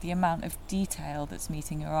 like the amount of detail that's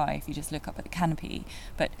meeting your eye if you just look up at the canopy,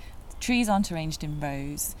 but trees aren't arranged in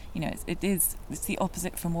rows. You know, it's the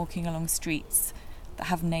opposite from walking along streets that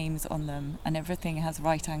have names on them, and everything has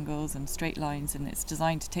right angles and straight lines, and it's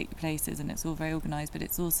designed to take you places, and it's all very organised, but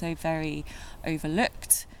it's also very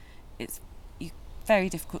overlooked. It's very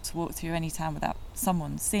difficult to walk through any town without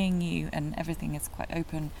someone seeing you, and everything is quite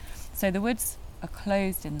open. So the woods are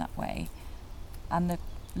closed in that way, and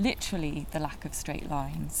literally the lack of straight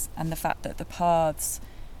lines, and the fact that the paths,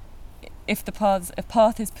 if a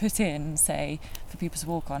path is put in, say, for people to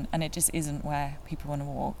walk on, and it just isn't where people want to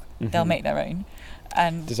walk, they'll make their own.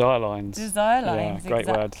 And desire lines, yeah, great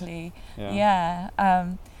exactly.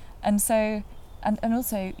 Word. And so, and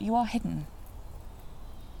also you are hidden.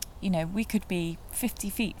 You know, we could be 50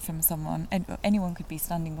 feet from someone, and anyone could be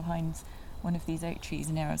standing behind one of these oak trees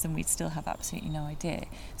near us, and we'd still have absolutely no idea.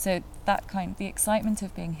 So the excitement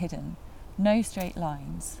of being hidden, no straight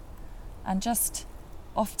lines, and just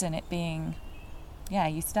often it being,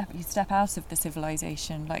 you step out of the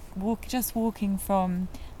civilization, like walking from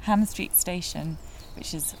Ham Street Station,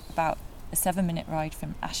 which is about a 7-minute ride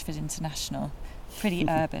from Ashford International, pretty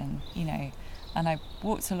urban, you know, and I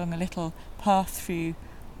walked along a little path through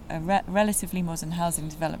a relatively modern housing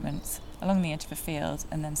development along the edge of a field,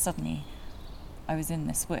 and then suddenly I was in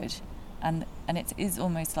this wood, and it is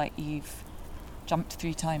almost like you've jumped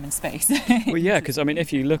through time and space. Well, yeah, because I mean,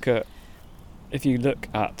 if you look at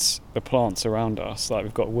the plants around us, like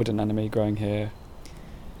we've got wood anemone growing here.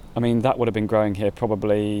 I mean, that would have been growing here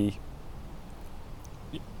probably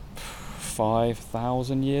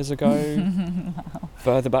 5,000 years ago, Wow.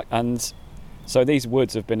 further back, and so these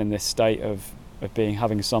woods have been in this state of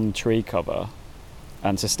having some tree cover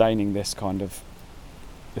and sustaining this kind of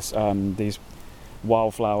these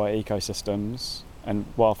wildflower ecosystems, and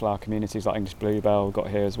wildflower communities like English bluebell got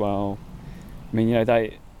here as well. I mean, you know,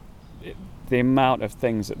 the amount of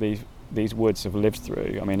things that these woods have lived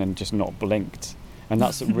through, I mean, and just not blinked, and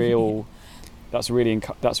that's that's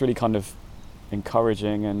really kind of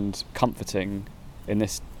encouraging and comforting in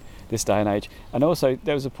this day and age. And also,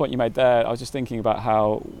 there was a point you made there, I was just thinking about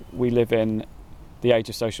how we live in the age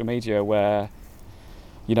of social media where,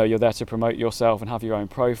 you know, you're there to promote yourself and have your own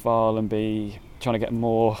profile and be trying to get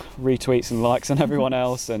more retweets and likes than everyone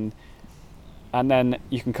else, and then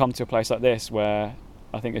you can come to a place like this where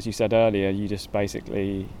I think, as you said earlier, you just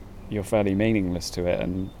basically, you're fairly meaningless to it,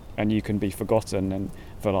 and and you can be forgotten and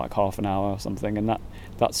for like half an hour or something, and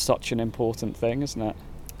that's such an important thing, isn't it?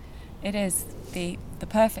 It is the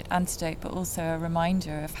perfect antidote, but also a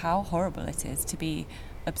reminder of how horrible it is to be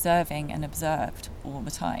observing and observed all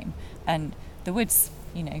the time. And the woods,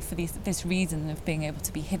 for this reason of being able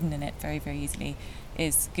to be hidden in it very, very easily,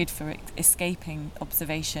 is good for escaping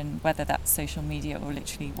observation, whether that's social media or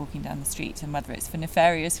literally walking down the street, and whether it's for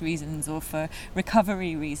nefarious reasons or for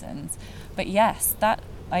recovery reasons. But yes, that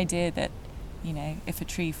idea that, if a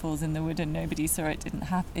tree falls in the wood and nobody saw it,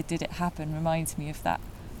 did it happen, reminds me of that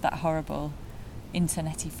horrible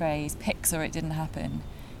internety phrase, pics or it didn't happen.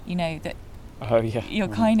 That Oh yeah. you're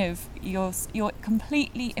kind of you're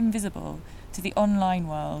completely invisible to the online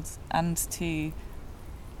world and to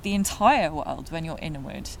the entire world when you're in a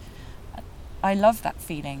wood. I love that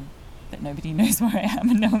feeling that nobody knows where I am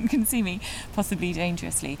and no one can see me, possibly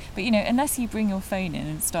dangerously. But unless you bring your phone in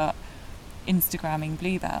and start Instagramming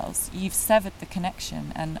bluebells, you've severed the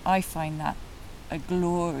connection, and I find that a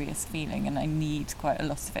glorious feeling, and I need quite a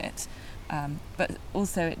lot of it. But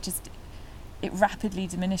also it rapidly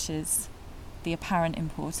diminishes the apparent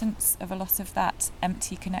importance of a lot of that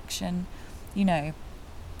empty connection.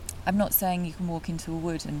 I'm not saying you can walk into a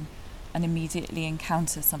wood and immediately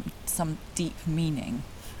encounter some deep meaning,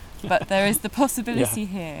 but there is the possibility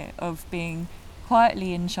here of being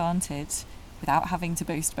quietly enchanted without having to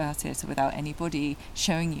boast about it or without anybody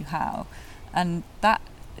showing you how. And that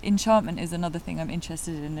enchantment is another thing I'm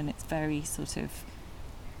interested in, and it's very sort of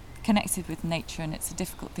connected with nature, and it's a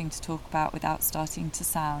difficult thing to talk about without starting to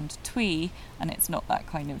sound twee, and it's not that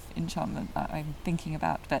kind of enchantment that I'm thinking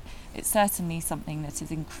about, but it's certainly something that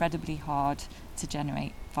is incredibly hard to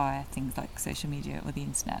generate via things like social media or the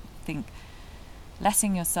internet. I think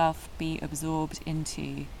letting yourself be absorbed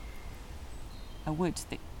into a wood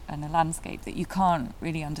and a landscape that you can't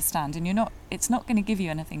really understand, and it's not going to give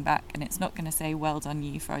you anything back, and it's not going to say well done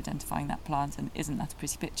you for identifying that plant, and isn't that a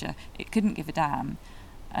pretty picture. It couldn't give a damn.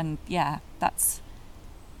 And that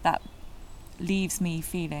leaves me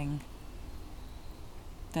feeling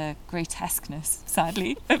the grotesqueness,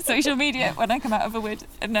 sadly, of social media when I come out of a wood.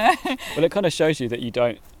 Well, it kind of shows you that you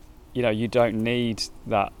don't need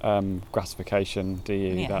that gratification, do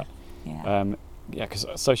you? Because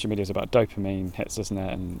social media is about dopamine hits, isn't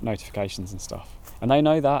it, and notifications and stuff. And they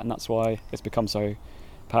know that, and that's why it's become so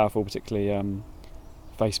powerful, particularly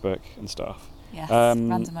Facebook and stuff. Yes,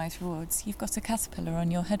 randomised rewards. You've got a caterpillar on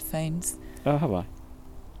your headphones. Oh, have I?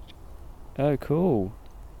 Oh, cool.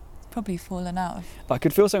 It's probably fallen out. But I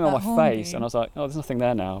could feel something on my face, and I was like, oh, there's nothing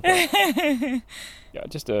there now. But yeah,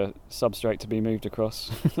 just a substrate to be moved across.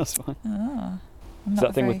 That's fine. Oh, it's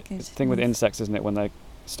that thing with insects, isn't it, when they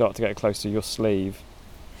start to get close to your sleeve,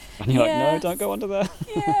 and you're like, no, don't go under there.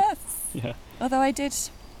 Yes. Yeah. Although I did,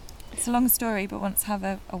 it's a long story, but once have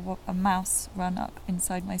a mouse run up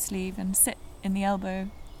inside my sleeve and sit in the elbow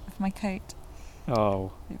of my coat.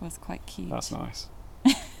 Oh. It was quite cute. That's nice.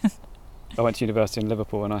 I went to university in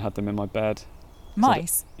Liverpool and I had them in my bed.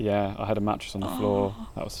 Mice? Yeah, I had a mattress on the floor.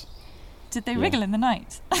 That was. Did they wriggle in the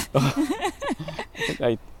night? I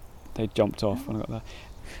think they jumped off when I got there.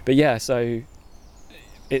 But yeah, so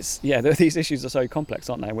these issues are so complex,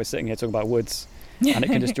 aren't they? We're sitting here talking about woods, and it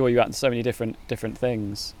can just draw you out into so many different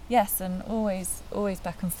things. Yes, and always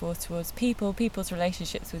back and forth towards people's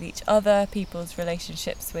relationships with each other, people's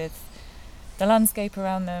relationships with the landscape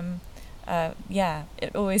around them.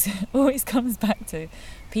 It always comes back to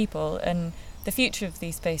people, and the future of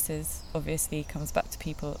these spaces obviously comes back to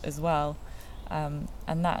people as well. And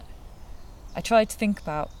that I tried to think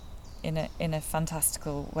about in a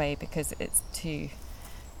fantastical way, because it's too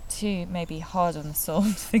maybe hard on the soul to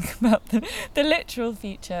think about the literal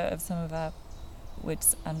future of some of our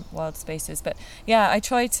woods and wild spaces. But yeah, I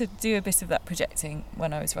tried to do a bit of that projecting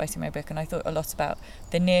when I was writing my book, and I thought a lot about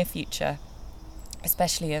the near future,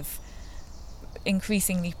 especially of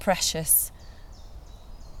increasingly precious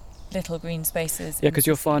little green spaces. Yeah, because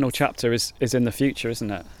your final chapter is in the future,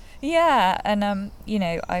 isn't it? Yeah, and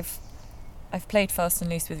I've played fast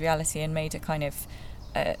and loose with reality and made a kind of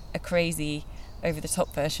a crazy,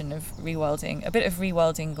 over-the-top version of rewilding, a bit of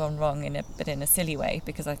rewilding gone wrong but in a silly way,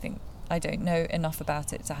 because I think I don't know enough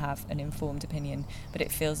about it to have an informed opinion, but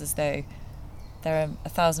it feels as though there are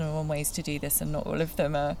 1,001 ways to do this, and not all of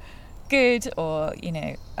them are good, or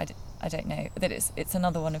I don't know, that it's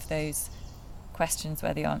another one of those questions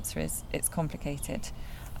where the answer is it's complicated.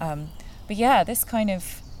 But yeah, this kind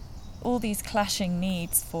of all these clashing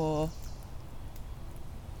needs for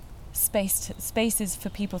spaces for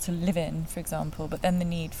people to live in, for example, but then the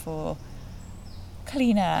need for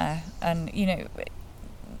clean air, and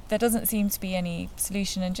there doesn't seem to be any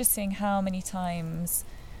solution. And just seeing how many times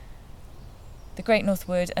the Great North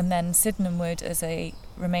Wood and then Sydenham Wood as a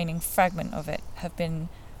remaining fragment of it have been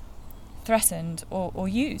threatened or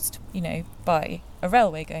used, by a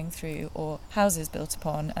railway going through or houses built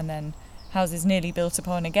upon and then houses nearly built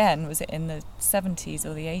upon again. Was it in the 70s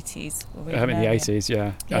or the 80s? In the 80s,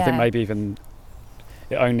 yeah. I think maybe even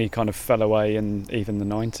it only kind of fell away in even the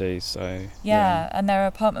 90s. So yeah, and there are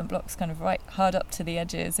apartment blocks kind of right hard up to the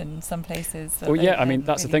edges in some places. Well, yeah, I mean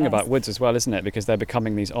that's really the thing about woods as well, isn't it? Because they're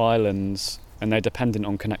becoming these islands and they're dependent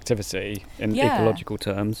on connectivity in ecological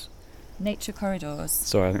terms. Nature corridors.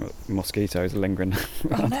 Sorry, I think mosquitoes are lingering.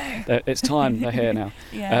 Oh no! It's time, they're here now.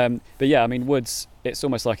 Yeah. But yeah, I mean, woods, it's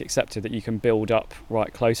almost like accepted that you can build up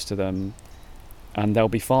right close to them and they'll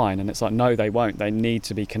be fine. And it's like, no, they won't. They need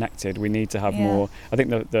to be connected. We need to have more. I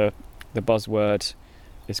think the buzzword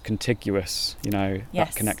is contiguous,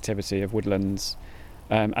 that connectivity of woodlands.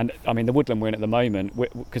 And I mean, the woodland we're in at the moment,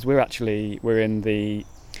 because we're in the,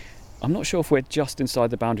 I'm not sure if we're just inside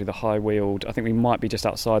the boundary of the High Weald. I think we might be just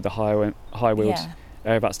outside the High Weald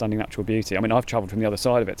area of outstanding natural beauty. I mean, I've travelled from the other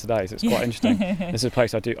side of it today, so it's quite interesting. This is a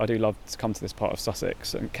place I do love to come to this part of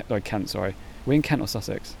Sussex and Kent. Sorry, we in Kent or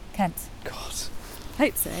Sussex? Kent. God.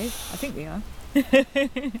 Hope so. I think we are.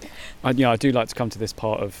 I do like to come to this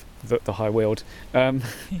part of the High Weald.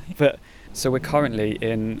 But so we're currently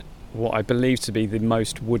in what I believe to be the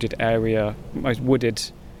most wooded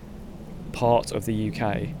part of the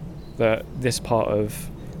UK. This part of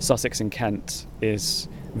Sussex and Kent is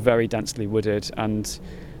very densely wooded, and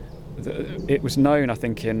it was known, I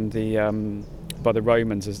think, in the by the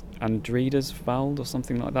Romans as Andreda's Weald or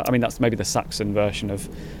something like that. I mean, that's maybe the Saxon version of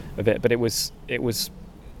it, but it was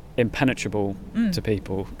impenetrable to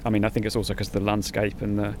people. I mean, I think it's also because of the landscape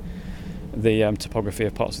and the topography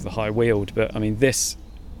of parts of the High Weald. But I mean, this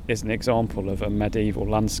is an example of a medieval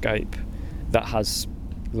landscape that has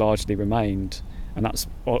largely remained. And that's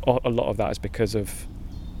a lot of that is because of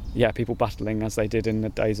people battling as they did in the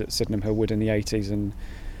days at Sydenham Hill Wood in the 80s and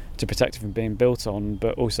to protect it from being built on,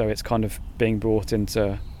 but also it's kind of being brought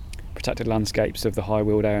into protected landscapes of the High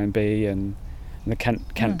Weald A and B, and the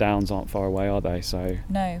Kent Downs aren't far away, are they? So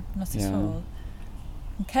no, not at all.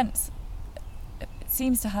 And Kent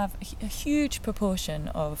seems to have a huge proportion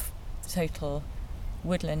of the total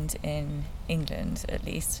woodland in England, at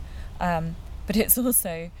least, but it's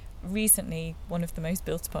also recently one of the most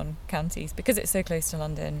built upon counties because it's so close to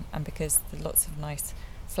London and because there's lots of nice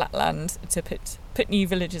flat land to put new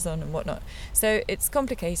villages on and whatnot. So it's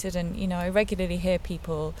complicated, and I regularly hear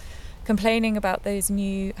people complaining about those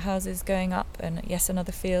new houses going up and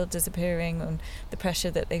another field disappearing, and the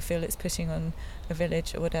pressure that they feel it's putting on a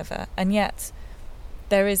village or whatever. And yet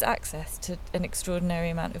there is access to an extraordinary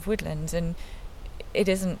amount of woodland, and it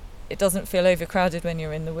doesn't feel overcrowded when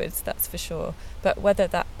you're in the woods, that's for sure. But whether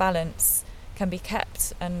that balance can be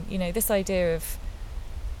kept, and this idea of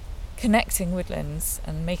connecting woodlands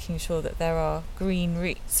and making sure that there are green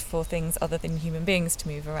routes for things other than human beings to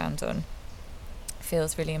move around on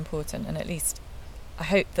feels really important. And at least I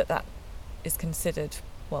hope that is considered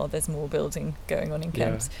while there's more building going on in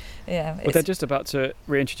Kent. Well, they're just about to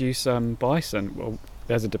reintroduce bison. Well,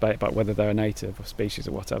 there's a debate about whether they're a native or species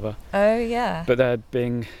or whatever. Oh yeah. But they're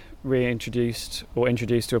being reintroduced or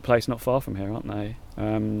introduced to a place not far from here, aren't they?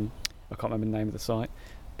 I can't remember the name of the site,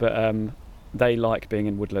 but they like being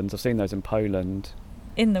in woodlands. I've seen those in Poland.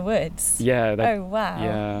 In the woods? Yeah. Oh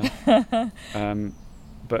wow. Yeah.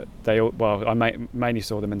 But I mainly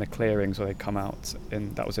saw them in the clearings where they come out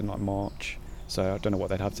that was in like March. So I don't know what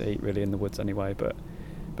they'd have to eat really in the woods anyway, but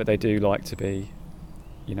they do like to be,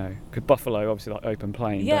 because buffalo obviously like open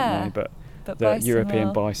plain, don't they? But the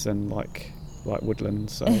European bison like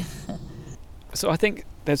woodlands. So I think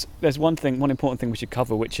there's one important thing we should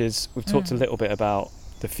cover, which is we've talked a little bit about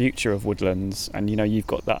the future of woodlands, and you've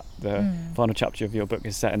got the final chapter of your book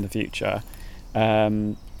is set in the future,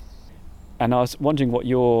 and I was wondering what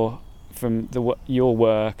your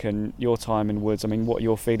work and your time in woods, I mean, what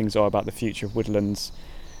your feelings are about the future of woodlands,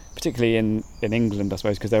 particularly in England, I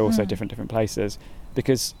suppose, because they're also different places.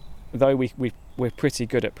 Because though we're pretty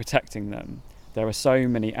good at protecting them, there are so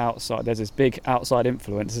many there's this big outside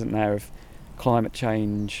influence, isn't there, of climate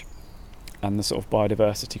change and the sort of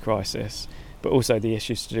biodiversity crisis, but also the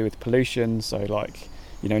issues to do with pollution, so like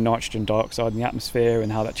nitrogen dioxide in the atmosphere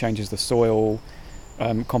and how that changes the soil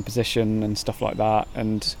composition and stuff like that.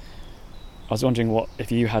 And I was wondering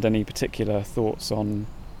if you had any particular thoughts on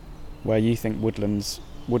where you think woodlands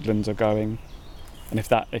are going, and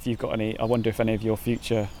if you've got any. I wonder if any of your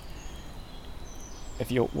future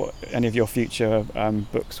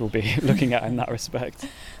books will be looking at in that respect.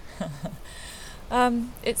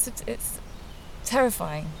 It's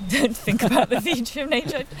terrifying to think about the future of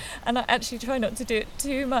nature, and I actually try not to do it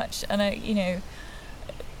too much. And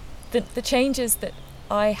the changes that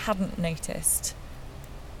I hadn't noticed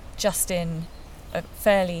just in a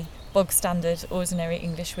fairly bog standard ordinary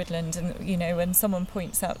English woodland, and when someone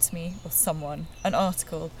points out to me, or an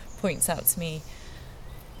article points out to me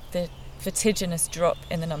the vertiginous drop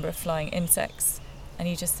in the number of flying insects, and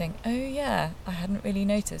you just think, oh yeah, I hadn't really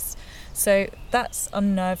noticed. So that's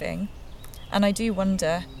unnerving, and I do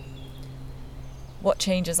wonder what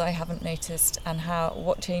changes I haven't noticed and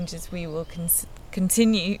what changes we will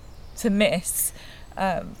continue to miss,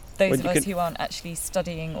 those of us who aren't actually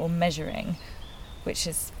studying or measuring, which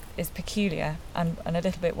is peculiar and a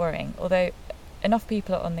little bit worrying. Although enough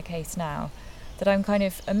people are on the case now that I'm kind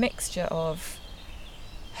of a mixture of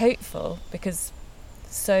hopeful, because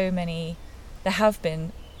there have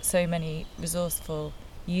been so many resourceful,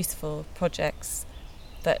 useful projects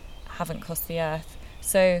that haven't cost the earth.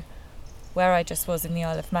 So where I just was in the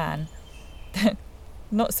Isle of Man,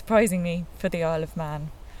 not surprisingly for the Isle of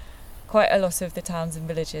Man, quite a lot of the towns and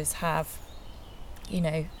villages have,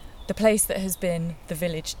 the place that has been the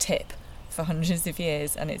village tip for hundreds of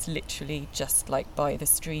years, and it's literally just like by the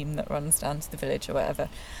stream that runs down to the village or whatever.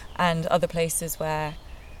 And other places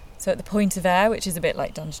so at the Point of Air, which is a bit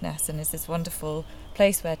like Dungeness, and is this wonderful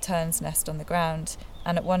place where terns nest on the ground,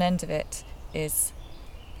 and at one end of it is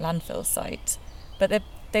landfill site. But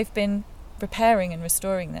they've been repairing and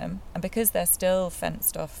restoring them, and because they're still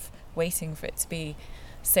fenced off, waiting for it to be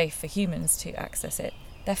safe for humans to access it,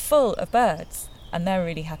 they're full of birds, and they're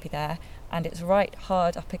really happy there. And it's right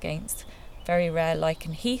hard up against very rare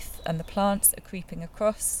lichen heath, and the plants are creeping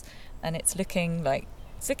across, and it's looking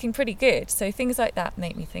pretty good. So things like that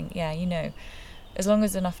make me think, as long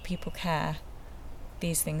as enough people care,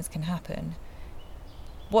 these things can happen.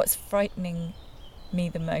 What's frightening me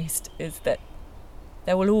the most is that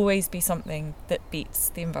there will always be something that beats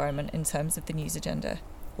the environment in terms of the news agenda,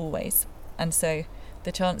 always. And so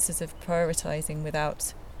the chances of prioritising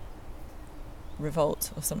without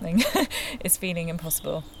revolt or something is feeling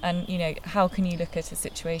impossible. And how can you look at a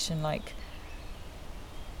situation like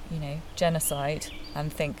genocide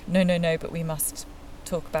and think no, but we must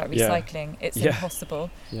talk about recycling? It's impossible.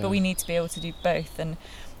 But we need to be able to do both, and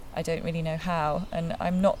I don't really know how, and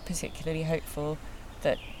I'm not particularly hopeful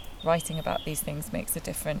that writing about these things makes a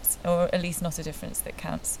difference, or at least not a difference that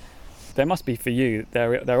counts. There must be, for you,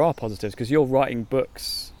 there are positives, because you're writing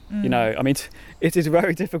books. It is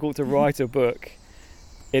very difficult to write a book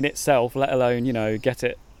in itself, let alone get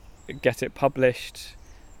it published,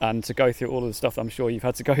 and to go through all of the stuff I'm sure you've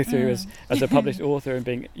had to go through as a published author, and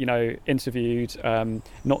being interviewed,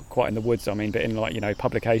 not quite in the woods, but in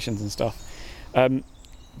publications and stuff.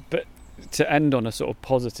 But to end on a sort of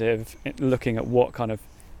positive, looking at what kind of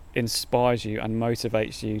inspires you and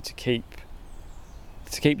motivates you to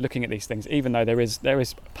keep looking at these things, even though there is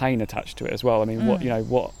pain attached to it as well.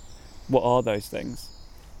 What are those things?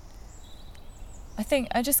 I think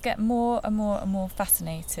I just get more and more and more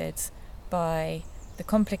fascinated by the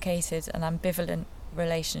complicated and ambivalent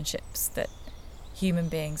relationships that human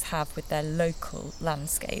beings have with their local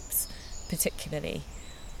landscapes, particularly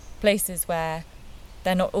places where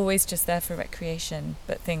they're not always just there for recreation,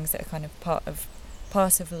 but things that are kind of part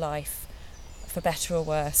of life, for better or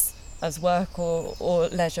worse, as work or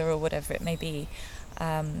leisure or whatever it may be.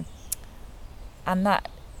 And that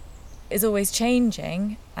is always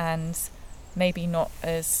changing, and maybe not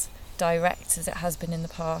as direct as it has been in the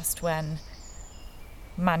past, when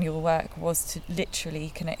manual work was to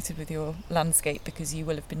literally connected with your landscape, because you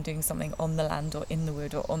will have been doing something on the land or in the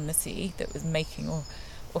wood or on the sea that was making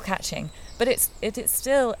or catching. But it's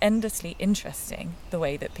still endlessly interesting, the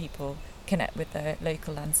way that people connect with their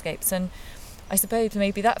local landscapes. And I suppose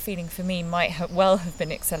maybe that feeling for me might have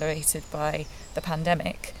been accelerated by the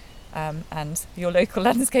pandemic, and your local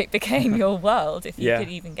landscape became your world, if you could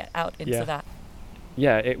even get out into that.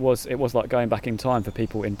 Yeah, it was like going back in time for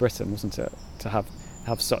people in Britain, wasn't it, to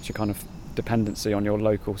have such a kind of dependency on your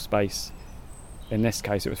local space. In this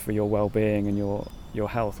case, it was for your well-being and your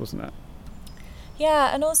health, wasn't it?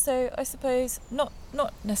 Yeah, and also I suppose not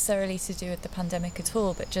necessarily to do with the pandemic at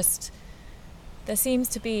all, but just there seems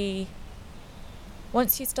to be,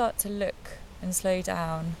 once you start to look and slow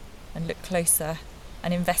down and look closer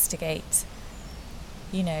and investigate,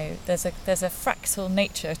 there's a fractal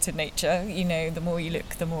nature to nature. The more you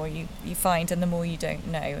look, the more you find, and the more you don't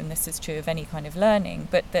know. And this is true of any kind of learning,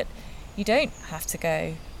 but that you don't have to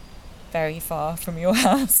go very far from your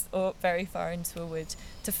house or very far into a wood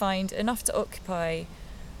to find enough to occupy,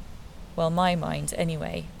 well, my mind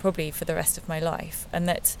anyway, probably for the rest of my life. And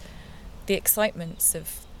that the excitements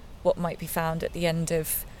of what might be found at the end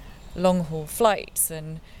of long haul flights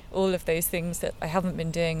and all of those things that I haven't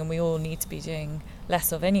been doing and we all need to be doing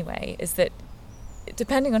less of anyway, is that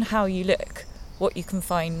depending on how you look, what you can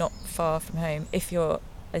find not far from home, if you're,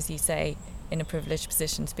 as you say, in a privileged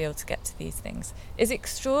position to be able to get to these things, is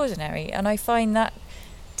extraordinary. And I find that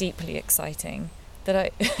deeply exciting,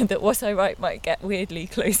 that that what I write might get weirdly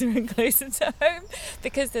closer and closer to home,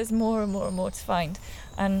 because there's more and more and more to find.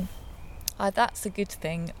 And that's a good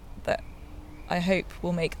thing that I hope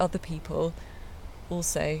will make other people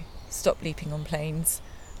also stop leaping on planes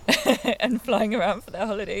and flying around for their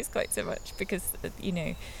holidays quite so much, because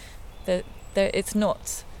it's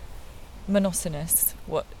not monotonous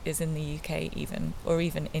what is in the UK, or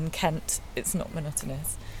even in Kent. It's not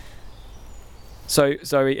monotonous. So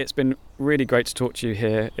Zoe, it's been really great to talk to you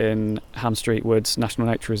here in Ham Street Woods National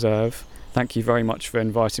Nature Reserve. Thank you very much for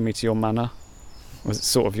inviting me to your manor. Was it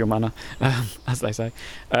sort of your manor, as they say?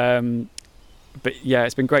 But yeah,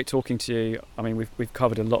 it's been great talking to you. I mean, we've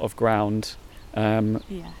covered a lot of ground,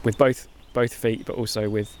 with both feet, but also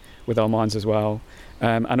with our minds as well.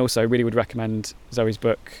 And also really would recommend Zoe's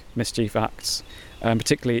book, Mischief Acts,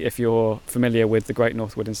 particularly if you're familiar with the Great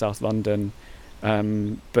North Wood in South London.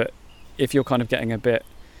 But if you're kind of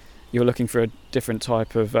you're looking for a different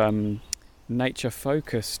type of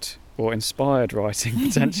nature-focused or inspired writing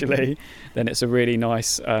potentially, then it's be a really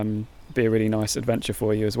nice adventure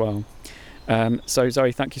for you as well. So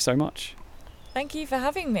Zoe, thank you so much. Thank you for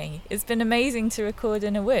having me. It's been amazing to record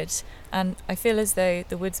in a wood, and I feel as though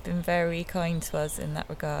the wood's been very kind to us in that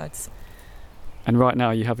regard. And right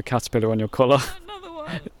now you have a caterpillar on your collar. Another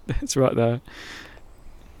one. It's right there.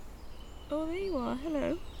 Oh, there you are.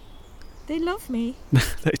 Hello. They love me.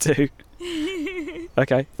 They do.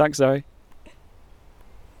 Okay, thanks Zoe.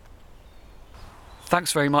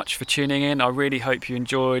 Thanks very much for tuning in. I really hope you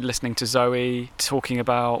enjoyed listening to Zoe talking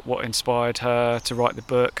about what inspired her to write the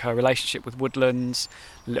book, her relationship with woodlands,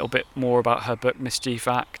 a little bit more about her book Mischief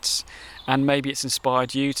Acts, and maybe it's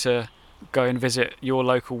inspired you to go and visit your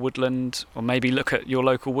local woodland, or maybe look at your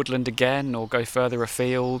local woodland again, or go further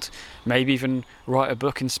afield, maybe even write a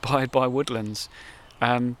book inspired by woodlands.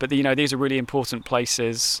 But these are really important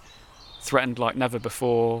places, threatened like never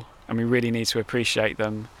before, and we really need to appreciate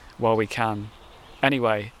them while we can.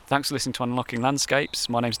 Anyway, thanks for listening to Unlocking Landscapes.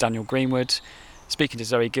 My name's Daniel Greenwood, speaking to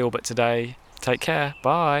Zoe Gilbert today. Take care.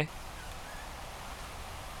 Bye.